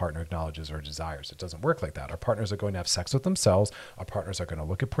thing our partner acknowledges or desires. It doesn't work like that. Our partners are going to have sex with themselves. Our partners are going to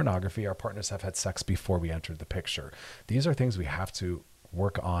look at pornography. Our partners have had sex before we entered the picture. These are things we have to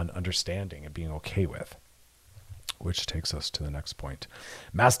work on understanding and being okay with. Which takes us to the next point.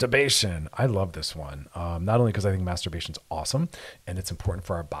 Masturbation. I love this one. Not only because I think masturbation is awesome and it's important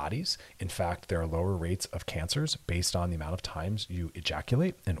for our bodies. In fact, there are lower rates of cancers based on the amount of times you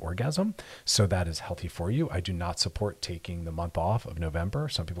ejaculate and orgasm. So that is healthy for you. I do not support taking the month off of November.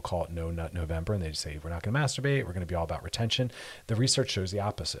 Some people call it No Nut November, and they say, we're not going to masturbate. We're going to be all about retention. The research shows the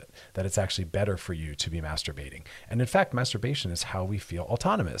opposite, that it's actually better for you to be masturbating. And in fact, masturbation is how we feel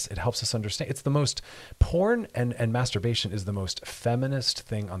autonomous. It helps us understand. It's the most porn and masturbation is the most feminist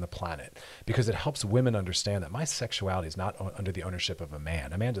thing on the planet because it helps women understand that my sexuality is not under the ownership of a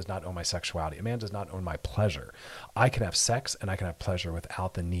man. A man does not own my sexuality. A man does not own my pleasure. I can have sex and I can have pleasure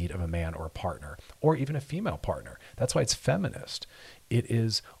without the need of a man or a partner or even a female partner. That's why it's feminist. It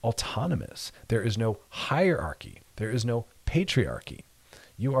is autonomous. There is no hierarchy. There is no patriarchy.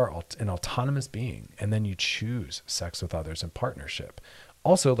 You are an autonomous being, and then you choose sex with others in partnership.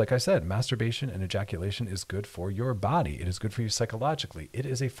 Also, like I said, masturbation and ejaculation is good for your body. It is good for you psychologically. It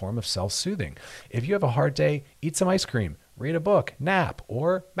is a form of self-soothing. If you have a hard day, eat some ice cream, read a book, nap,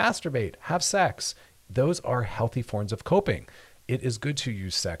 or masturbate, have sex. Those are healthy forms of coping. It is good to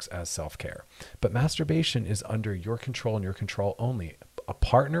use sex as self-care. But masturbation is under your control and your control only. A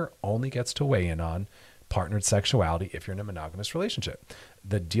partner only gets to weigh in on partnered sexuality if you're in a monogamous relationship.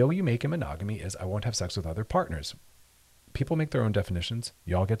 The deal you make in monogamy is I won't have sex with other partners. People make their own definitions.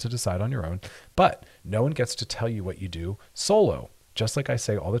 You all get to decide on your own, but no one gets to tell you what you do solo. Just like I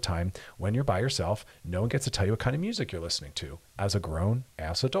say all the time, when you're by yourself, no one gets to tell you what kind of music you're listening to as a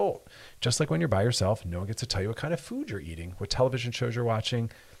grown-ass adult. Just like when you're by yourself, no one gets to tell you what kind of food you're eating, what television shows you're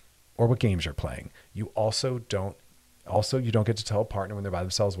watching, or what games you're playing. You don't get to tell a partner when they're by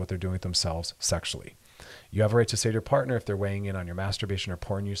themselves what they're doing with themselves sexually. You have a right to say to your partner, if they're weighing in on your masturbation or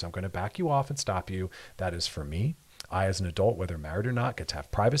porn use, I'm going to back you off and stop you. That is for me. I, as an adult, whether married or not, get to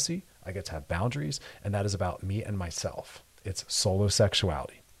have privacy. I get to have boundaries. And that is about me and myself. It's solo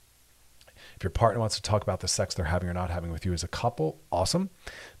sexuality. If your partner wants to talk about the sex they're having or not having with you as a couple, awesome.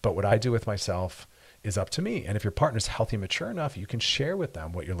 But what I do with myself is up to me. And if your partner's healthy and mature enough, you can share with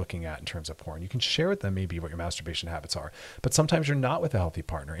them what you're looking at in terms of porn. You can share with them maybe what your masturbation habits are. But sometimes you're not with a healthy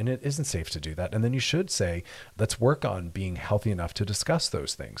partner and it isn't safe to do that. And then you should say, let's work on being healthy enough to discuss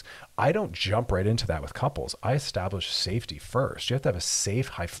those things. I don't jump right into that with couples. I establish safety first. You have to have a safe,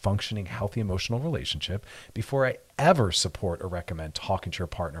 high-functioning, healthy emotional relationship before I ever support or recommend talking to your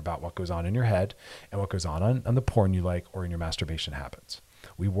partner about what goes on in your head and what goes on the porn you like or in your masturbation habits.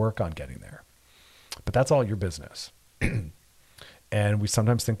 We work on getting there. But that's all your business. And we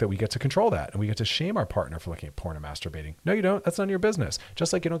sometimes think that we get to control that and we get to shame our partner for looking at porn and masturbating. No, you don't. That's none of your business.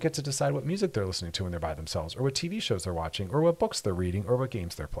 Just like you don't get to decide what music they're listening to when they're by themselves or what TV shows they're watching or what books they're reading or what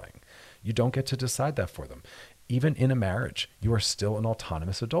games they're playing. You don't get to decide that for them. Even in a marriage, you are still an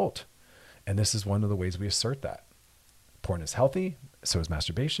autonomous adult. And this is one of the ways we assert that. Porn is healthy. So is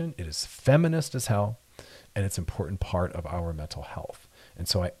masturbation. It is feminist as hell. And it's an important part of our mental health. And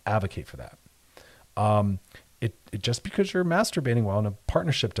so I advocate for that. It just because you're masturbating while in a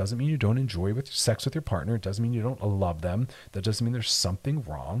partnership doesn't mean you don't enjoy sex with your partner. It doesn't mean you don't love them. That doesn't mean there's something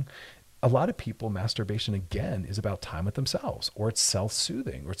wrong. A lot of people, masturbation again is about time with themselves, or it's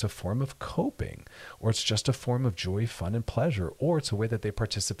self-soothing, or it's a form of coping, or it's just a form of joy, fun, and pleasure, or it's a way that they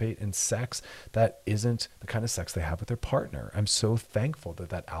participate in sex that isn't the kind of sex they have with their partner. I'm so thankful that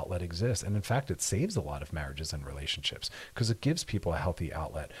that outlet exists. And in fact, it saves a lot of marriages and relationships because it gives people a healthy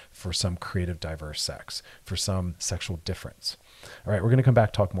outlet for some creative, diverse sex, for some sexual difference. All right, we're going to come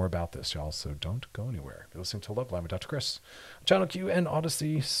back, talk more about this, y'all. So don't go anywhere. You're listening to Love Line with Dr. Chris. Channel Q and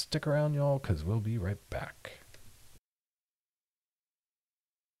Odyssey. Stick around, y'all, because we'll be right back.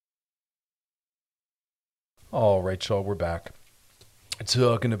 All right, y'all, we're back.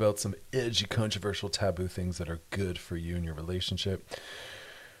 Talking about some edgy, controversial, taboo things that are good for you and your relationship.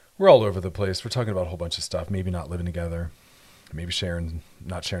 We're all over the place. We're talking about a whole bunch of stuff. Maybe not living together. Maybe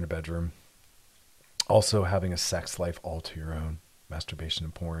not sharing a bedroom. Also having a sex life all to your own. Masturbation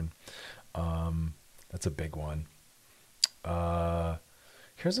and porn. That's a big one.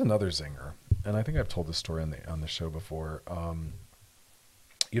 Here's another zinger. And I think I've told this story on the show before.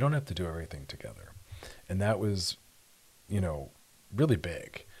 You don't have to do everything together. And that was, really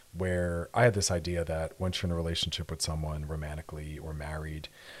big, where I had this idea that once you're in a relationship with someone romantically or married,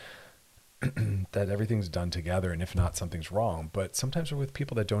 that everything's done together, and if not, something's wrong. But sometimes we're with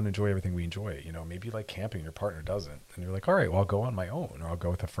people that don't enjoy everything we enjoy. Maybe you like camping, your partner doesn't, and you're like, all right, well, I'll go on my own, or I'll go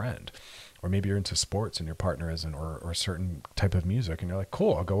with a friend. Or maybe you're into sports and your partner isn't, or a certain type of music, and you're like,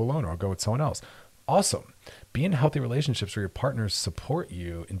 cool, I'll go alone, or I'll go with someone else. Awesome. Be in healthy relationships where your partners support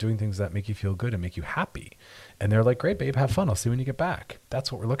you in doing things that make you feel good and make you happy. And they're like, great, babe, have fun. I'll see you when you get back.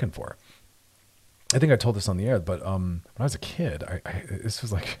 That's what we're looking for. I think I told this on the air, but when I was a kid, it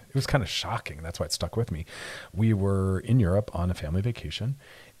was kind of shocking. That's why it stuck with me. We were in Europe on a family vacation,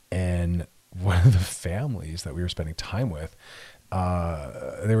 and one of the families that we were spending time with,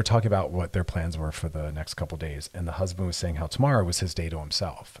 they were talking about what their plans were for the next couple of days. And the husband was saying how tomorrow was his day to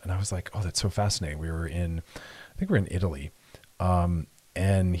himself. And I was like, oh, that's so fascinating. I think we were in Italy.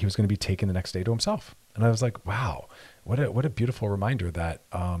 And he was going to be taking the next day to himself. And I was like, wow, what a beautiful reminder that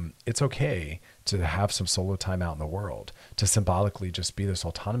it's okay to have some solo time out in the world, to symbolically just be this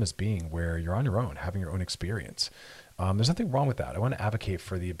autonomous being where you're on your own, having your own experience. There's nothing wrong with that. I want to advocate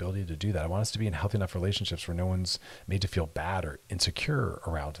for the ability to do that. I want us to be in healthy enough relationships where no one's made to feel bad or insecure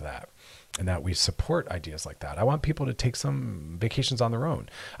around that, and that we support ideas like that. I want people to take some vacations on their own.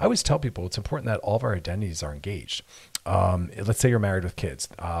 I always tell people it's important that all of our identities are engaged. Let's say you're married with kids,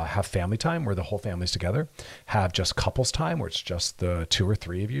 have family time where the whole family's together, have just couples time where it's just the 2 or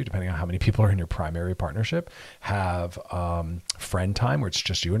 3 of you, depending on how many people are in your primary partnership, have friend time where it's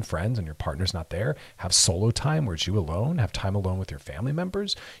just you and friends and your partner's not there, have solo time where it's you alone, have time alone with your family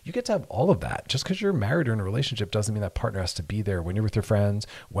members. You get to have all of that. Just because you're married or in a relationship doesn't mean that partner has to be there when you're with your friends,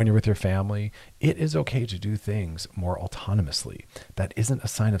 when you're with your family. It is okay to do things more autonomously. That isn't a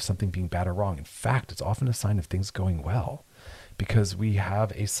sign of something being bad or wrong. In fact, it's often a sign of things going well, because we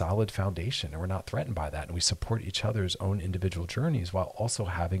have a solid foundation and we're not threatened by that. And we support each other's own individual journeys while also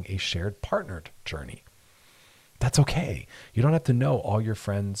having a shared partnered journey. That's okay. You don't have to know all your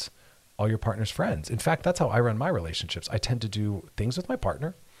partner's friends. In fact, that's how I run my relationships. I tend to do things with my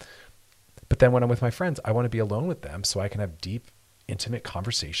partner, but then when I'm with my friends, I want to be alone with them so I can have deep, intimate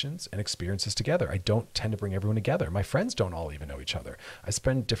conversations and experiences together. I don't tend to bring everyone together. My friends don't all even know each other. I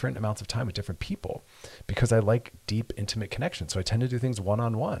spend different amounts of time with different people because I like deep, intimate connections. So I tend to do things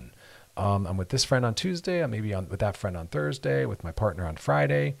one-on-one. I'm with this friend on Tuesday. I'm maybe with that friend on Thursday, with my partner on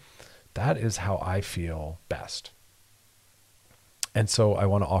Friday. That is how I feel best. And so I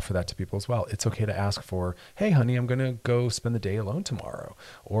want to offer that to people as well. It's okay to ask for, hey, honey, I'm going to go spend the day alone tomorrow.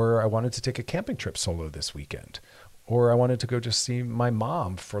 Or I wanted to take a camping trip solo this weekend. Or I wanted to go just see my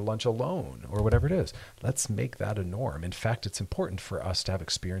mom for lunch alone, or whatever it is. Let's make that a norm. In fact, it's important for us to have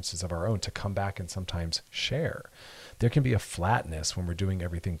experiences of our own, to come back and sometimes share. There can be a flatness when we're doing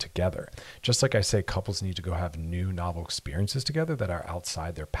everything together. Just like I say, couples need to go have new, novel experiences together that are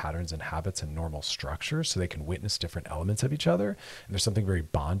outside their patterns and habits and normal structures so they can witness different elements of each other. And there's something very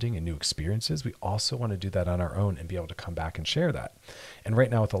bonding and new experiences. We also want to do that on our own and be able to come back and share that. And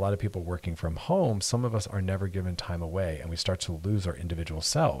right now, with a lot of people working from home, some of us are never given time away, and we start to lose our individual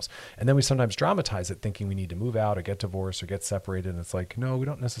selves. And then we sometimes dramatize it, thinking we need to move out or get divorced or get separated. And it's like, no, we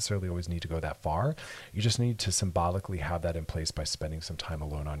don't necessarily always need to go that far. You just need to symbolically have that in place by spending some time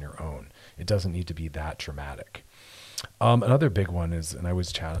alone on your own. It doesn't need to be that dramatic. Another big one is, and I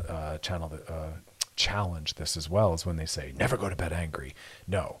always challenge this as well, is when they say, never go to bed angry.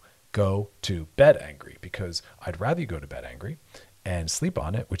 No, go to bed angry, because I'd rather you go to bed angry and sleep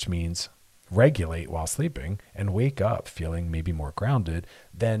on it, which means regulate while sleeping and wake up feeling maybe more grounded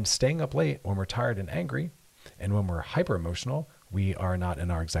than staying up late when we're tired and angry. And when we're hyper emotional, we are not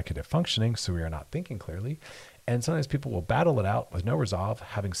in our executive functioning, so we are not thinking clearly. And sometimes people will battle it out with no resolve,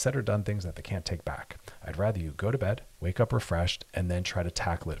 having said or done things that they can't take back. I'd rather you go to bed, wake up refreshed, and then try to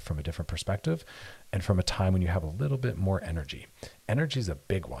tackle it from a different perspective and from a time when you have a little bit more energy. Energy is a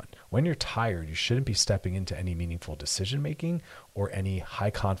big one. When you're tired, you shouldn't be stepping into any meaningful decision-making or any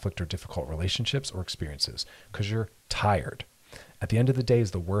high conflict or difficult relationships or experiences, because you're tired. At the end of the day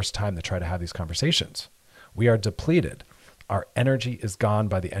is the worst time to try to have these conversations. We are depleted. Our energy is gone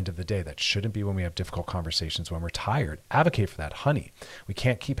by the end of the day. That shouldn't be when we have difficult conversations, when we're tired. Advocate for that, honey. We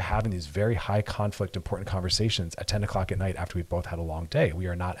can't keep having these very high conflict, important conversations at 10 o'clock at night after we've both had a long day. We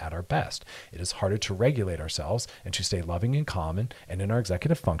are not at our best. It is harder to regulate ourselves and to stay loving and calm and in our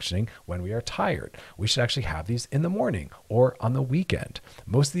executive functioning when we are tired. We should actually have these in the morning or on the weekend.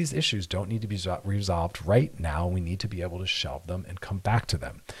 Most of these issues don't need to be resolved right now. We need to be able to shelve them and come back to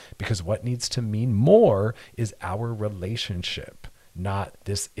them, because what needs to mean more is our relationship, not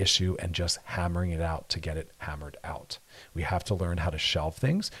this issue and just hammering it out to get it hammered out. We have to learn how to shelve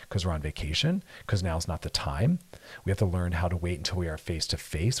things because we're on vacation, because now's not the time. We have to learn how to wait until we are face to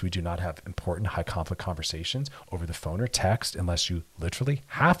face. We do not have important high conflict conversations over the phone or text unless you literally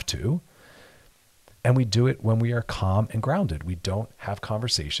have to. And we do it when we are calm and grounded. We don't have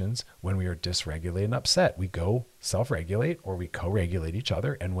conversations when we are dysregulated and upset. We go self-regulate or we co-regulate each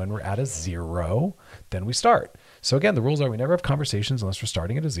other. And when we're at a zero, then we start. So again, the rules are we never have conversations unless we're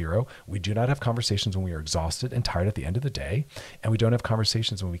starting at a zero. We do not have conversations when we are exhausted and tired at the end of the day. And we don't have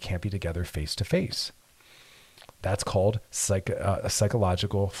conversations when we can't be together face to face. That's called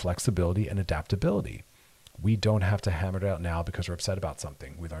psychological flexibility and adaptability. We don't have to hammer it out now because we're upset about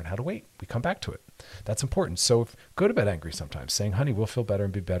something. We learn how to wait. We come back to it. That's important. So go to bed angry sometimes, saying, honey, we'll feel better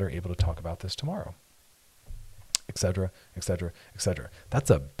and be better able to talk about this tomorrow, et cetera, et cetera, et cetera. That's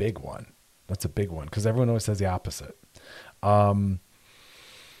a big one. That's a big one because everyone always says the opposite. Is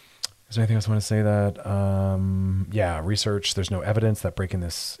there anything else I want to say that, research, there's no evidence that breaking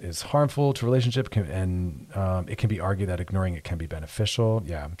this is harmful to relationship and it can be argued that ignoring it can be beneficial.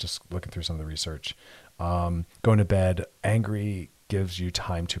 Yeah, I'm just looking through some of the research. Going to bed angry gives you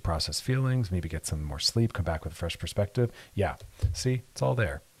time to process feelings, maybe get some more sleep, come back with a fresh perspective. Yeah, see, it's all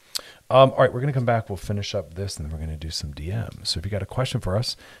there. All right, we're going to come back. We'll finish up this, and then we're going to do some DMs. So if you got a question for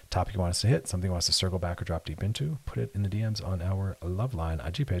us, topic you want us to hit, something you want us to circle back or drop deep into, put it in the DMs on our Loveline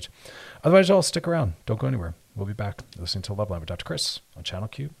IG page. Otherwise, y'all stick around. Don't go anywhere. We'll be back listening to Loveline with Dr. Chris on Channel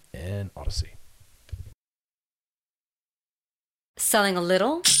Q and Odyssey. Selling a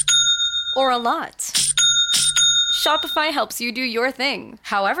little or a lot? Shopify helps you do your thing,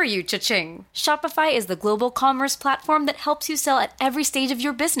 however you cha-ching. Shopify is the global commerce platform that helps you sell at every stage of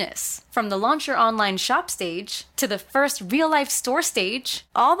your business. From the launch your online shop stage, to the first real-life store stage,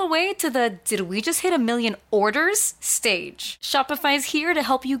 all the way to the did we just hit 1 million orders stage. Shopify's here to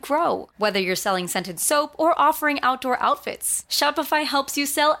help you grow. Whether you're selling scented soap or offering outdoor outfits, Shopify helps you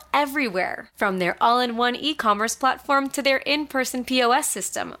sell everywhere. From their all-in-one e-commerce platform to their in-person POS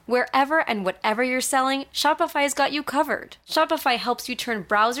system, wherever and whatever you're selling, Shopify's got you covered. Shopify helps you turn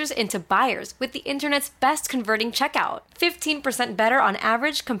browsers into buyers with the internet's best converting checkout. 15% better on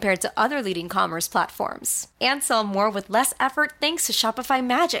average compared to other leading commerce platforms. And sell more with less effort thanks to Shopify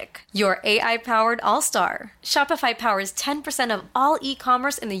Magic, your AI-powered all-star. Shopify powers 10% of all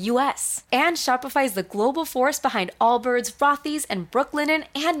e-commerce in the US. And Shopify is the global force behind Allbirds, Rothy's, and Brooklinen,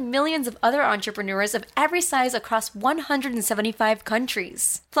 and millions of other entrepreneurs of every size across 175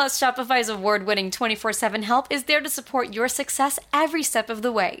 countries. Plus, Shopify's award-winning 24/7 help is there there to support your success every step of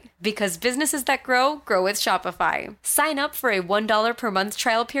the way. Because businesses that grow, grow with Shopify. Sign up for a $1 per month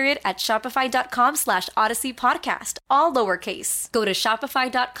trial period at shopify.com/Odyssey Podcast, all lowercase. Go to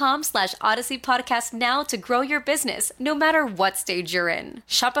shopify.com/Odyssey Podcast now to grow your business, no matter what stage you're in.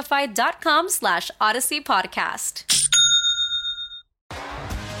 Shopify.com/Odyssey Podcast.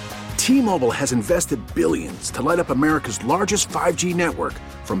 T-Mobile has invested billions to light up America's largest 5G network,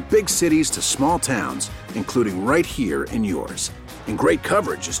 from big cities to small towns, including right here in yours. And great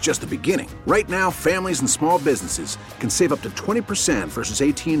coverage is just the beginning. Right now, families and small businesses can save up to 20% versus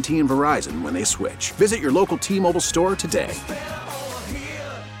AT&T and Verizon when they switch. Visit your local T-Mobile store today.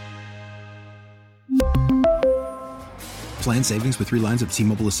 Plan savings with 3 lines of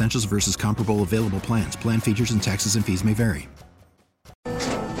T-Mobile Essentials versus comparable available plans. Plan features and taxes and fees may vary.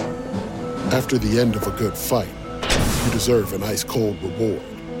 After the end of a good fight, you deserve an ice-cold reward.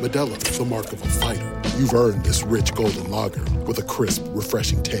 Modelo is the mark of a fighter. You've earned this rich golden lager with a crisp,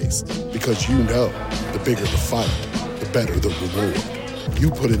 refreshing taste. Because you know, the bigger the fight, the better the reward. You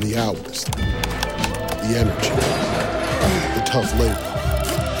put in the hours, the energy, the tough labor.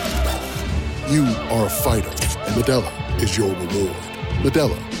 You are a fighter, and Modelo is your reward.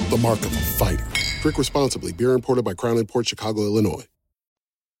 Modelo, the mark of a fighter. Drink responsibly. Beer imported by Crown Imports, Chicago, Illinois.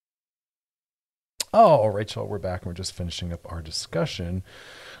 Oh, Rachel, we're back and we're just finishing up our discussion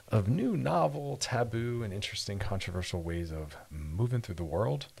of new, novel, taboo, and interesting, controversial ways of moving through the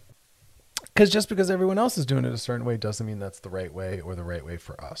world. Because just because everyone else is doing it a certain way doesn't mean that's the right way or the right way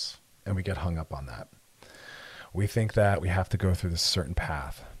for us. And we get hung up on that. We think that we have to go through this certain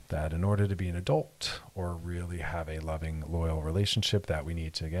path, that in order to be an adult or really have a loving, loyal relationship, that we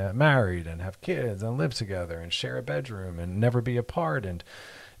need to get married and have kids and live together and share a bedroom and never be apart. And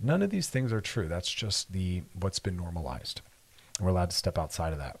none of these things are true. That's just what's been normalized. We're allowed to step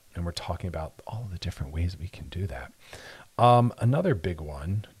outside of that. And we're talking about all of the different ways we can do that. Another big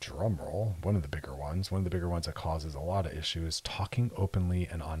one, drum roll, one of the bigger ones that causes a lot of issues, talking openly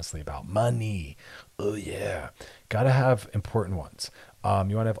and honestly about money. Oh yeah. Got to have important ones. You want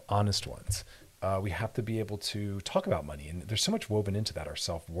to have honest ones. We have to be able to talk about money. And there's so much woven into that. Our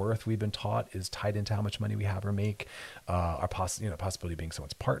self-worth, we've been taught, is tied into how much money we have or make. Our possibility of being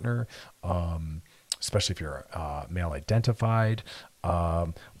someone's partner, especially if you're male identified.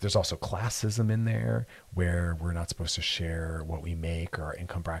 There's also classism in there, where we're not supposed to share what we make or our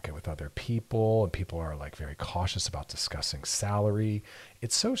income bracket with other people. And people are like very cautious about discussing salary.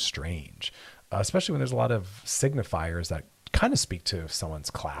 It's so strange, especially when there's a lot of signifiers that kind of speak to someone's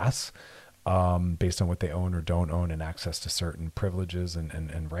class, based on what they own or don't own and access to certain privileges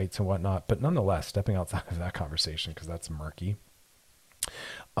and rights and whatnot. But nonetheless, stepping outside of that conversation, because that's murky.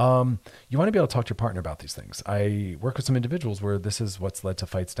 You want to be able to talk to your partner about these things. I work with some individuals where this is what's led to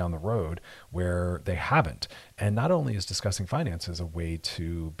fights down the road where they haven't. And not only is discussing finances a way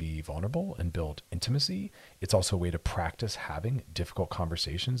to be vulnerable and build intimacy, it's also a way to practice having difficult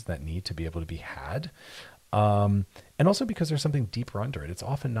conversations that need to be able to be had. And also because there's something deeper under it. It's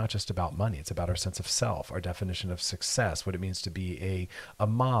often not just about money. It's about our sense of self, our definition of success, what it means to be a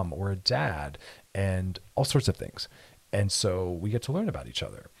mom or a dad, and all sorts of things. And so we get to learn about each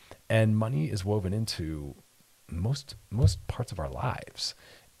other. And money is woven into most parts of our lives.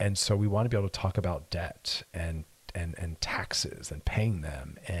 And so we want to be able to talk about debt and taxes and paying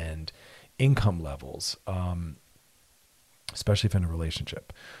them and income levels, especially if in a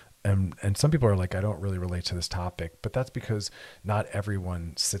relationship. And some people are like, I don't really relate to this topic, but that's because not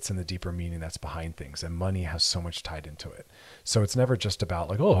everyone sits in the deeper meaning that's behind things, and money has so much tied into it. So it's never just about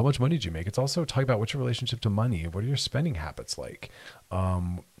like, oh, how much money did you make? It's also talking about what's your relationship to money? What are your spending habits like?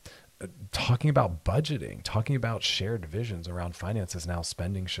 Talking about budgeting, talking about shared visions around finances and how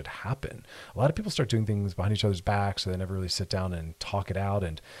spending should happen. A lot of people start doing things behind each other's backs, so they never really sit down and talk it out.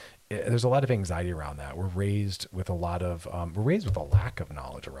 And there's a lot of anxiety around that. We're raised with a lack of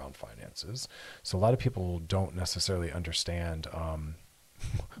knowledge around finances. So a lot of people don't necessarily understand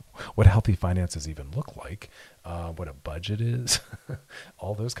what healthy finances even look like, what a budget is,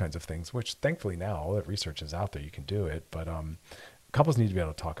 all those kinds of things, which thankfully now all that research is out there, you can do it. But couples need to be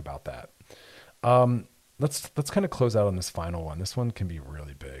able to talk about that. Let's kind of close out on this final one. This one can be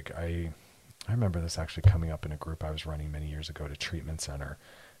really big. I remember this actually coming up in a group I was running many years ago at a treatment center,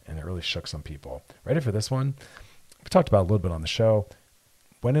 and it really shook some people. Ready for this one? We talked about it a little bit on the show.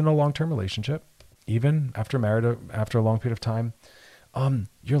 When in a long-term relationship, even after married, after a long period of time,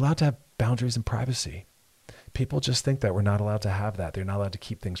 you're allowed to have boundaries and privacy. People just think that we're not allowed to have that. They're not allowed to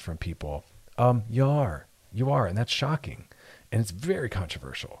keep things from people. You are, and that's shocking. And it's very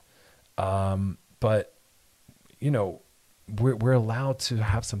controversial. But, we're allowed to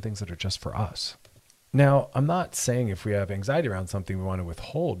have some things that are just for us. Now, I'm not saying if we have anxiety around something we want to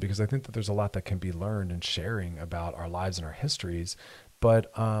withhold, because I think that there's a lot that can be learned in sharing about our lives and our histories.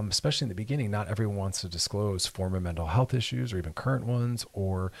 But especially in the beginning, not everyone wants to disclose former mental health issues or even current ones,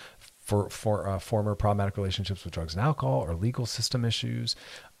 or for former problematic relationships with drugs and alcohol or legal system issues.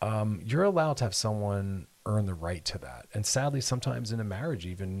 You're allowed to have someone earn the right to that. And sadly, sometimes in a marriage,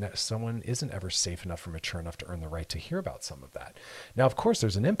 even someone isn't ever safe enough or mature enough to earn the right to hear about some of that. Now, of course,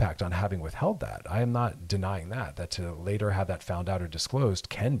 there's an impact on having withheld that. I am not denying that to later have that found out or disclosed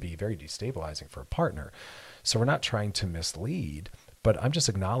can be very destabilizing for a partner. So we're not trying to mislead, but I'm just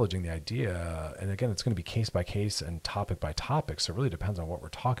acknowledging the idea. And again, it's going to be case by case and topic by topic. So it really depends on what we're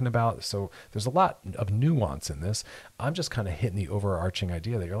talking about. So there's a lot of nuance in this. I'm just kind of hitting the overarching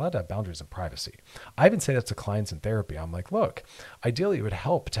idea that you're allowed to have boundaries and privacy. I even say that to clients in therapy. I'm like, look, ideally it would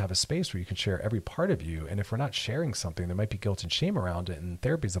help to have a space where you can share every part of you. And if we're not sharing something, there might be guilt and shame around it. And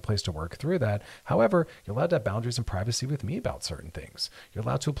therapy is a place to work through that. However, you're allowed to have boundaries and privacy with me about certain things. You're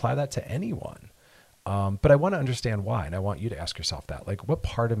allowed to apply that to anyone. But I want to understand why. And I want you to ask yourself that, like, what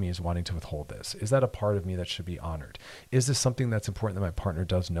part of me is wanting to withhold this? Is that a part of me that should be honored? Is this something that's important that my partner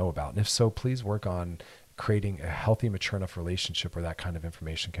does know about? And if so, please work on creating a healthy, mature enough relationship where that kind of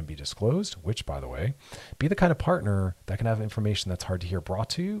information can be disclosed, which, by the way, be the kind of partner that can have information that's hard to hear brought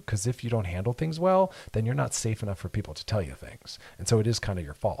to you. Because if you don't handle things well, then you're not safe enough for people to tell you things. And so it is kind of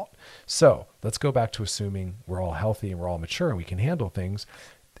your fault. So let's go back to assuming we're all healthy and we're all mature and we can handle things.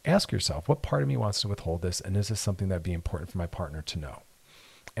 Ask yourself, what part of me wants to withhold this? And is this something that'd be important for my partner to know?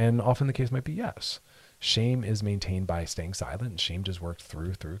 And often the case might be yes. Shame is maintained by staying silent, and shame just worked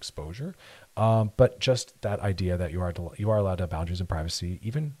through exposure. But just that idea that you are allowed to have boundaries and privacy,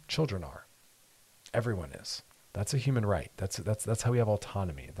 even children are. Everyone is. That's a human right. That's how we have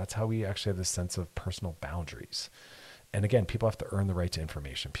autonomy. That's how we actually have this sense of personal boundaries. And again, people have to earn the right to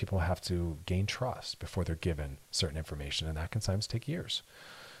information. People have to gain trust before they're given certain information, and that can sometimes take years.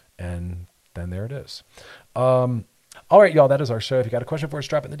 And then there it is. All right, y'all, that is our show. If you got a question for us,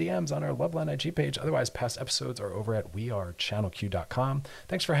 drop it in the DMs on our Loveline IG page. Otherwise, past episodes are over at wearechannelq.com.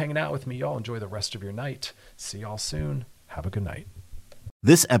 Thanks for hanging out with me, y'all. Enjoy the rest of your night. See y'all soon. Have a good night.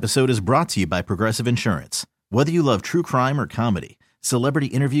 This episode is brought to you by Progressive Insurance. Whether you love true crime or comedy, celebrity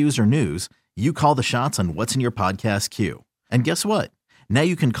interviews or news, you call the shots on what's in your podcast queue. And guess what? Now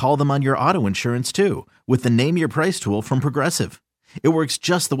you can call them on your auto insurance too with the Name Your Price tool from Progressive. It works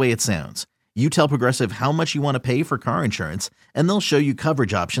just the way it sounds. You tell Progressive how much you want to pay for car insurance, and they'll show you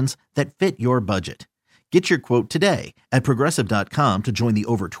coverage options that fit your budget. Get your quote today at Progressive.com to join the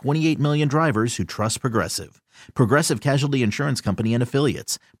over 28 million drivers who trust Progressive. Progressive Casualty Insurance Company and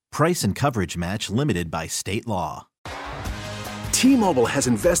Affiliates. Price and coverage match limited by state law. T-Mobile has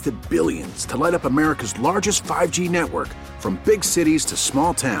invested billions to light up America's largest 5G network, from big cities to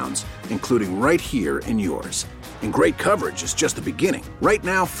small towns, including right here in yours. And great coverage is just the beginning. Right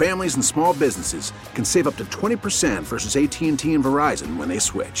now, families and small businesses can save up to 20% versus AT&T and Verizon when they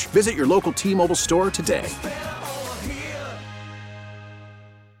switch. Visit your local T-Mobile store today.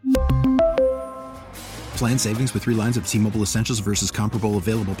 Plan savings with 3 lines of T-Mobile Essentials versus comparable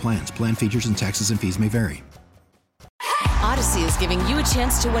available plans. Plan features and taxes and fees may vary. Odyssey is giving you a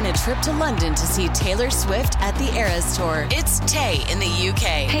chance to win a trip to London to see Taylor Swift at the Eras Tour. It's Tay in the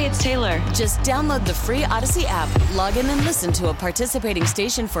UK. Hey, it's Taylor. Just download the free Odyssey app, log in and listen to a participating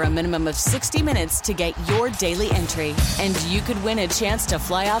station for a minimum of 60 minutes to get your daily entry. And you could win a chance to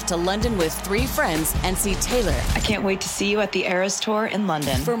fly off to London with 3 friends and see Taylor. I can't wait to see you at the Eras Tour in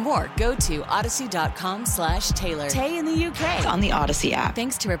London. For more, go to odyssey.com/Taylor. Tay in the UK. It's on the Odyssey app.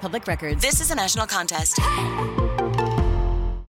 Thanks to Republic Records. This is a national contest.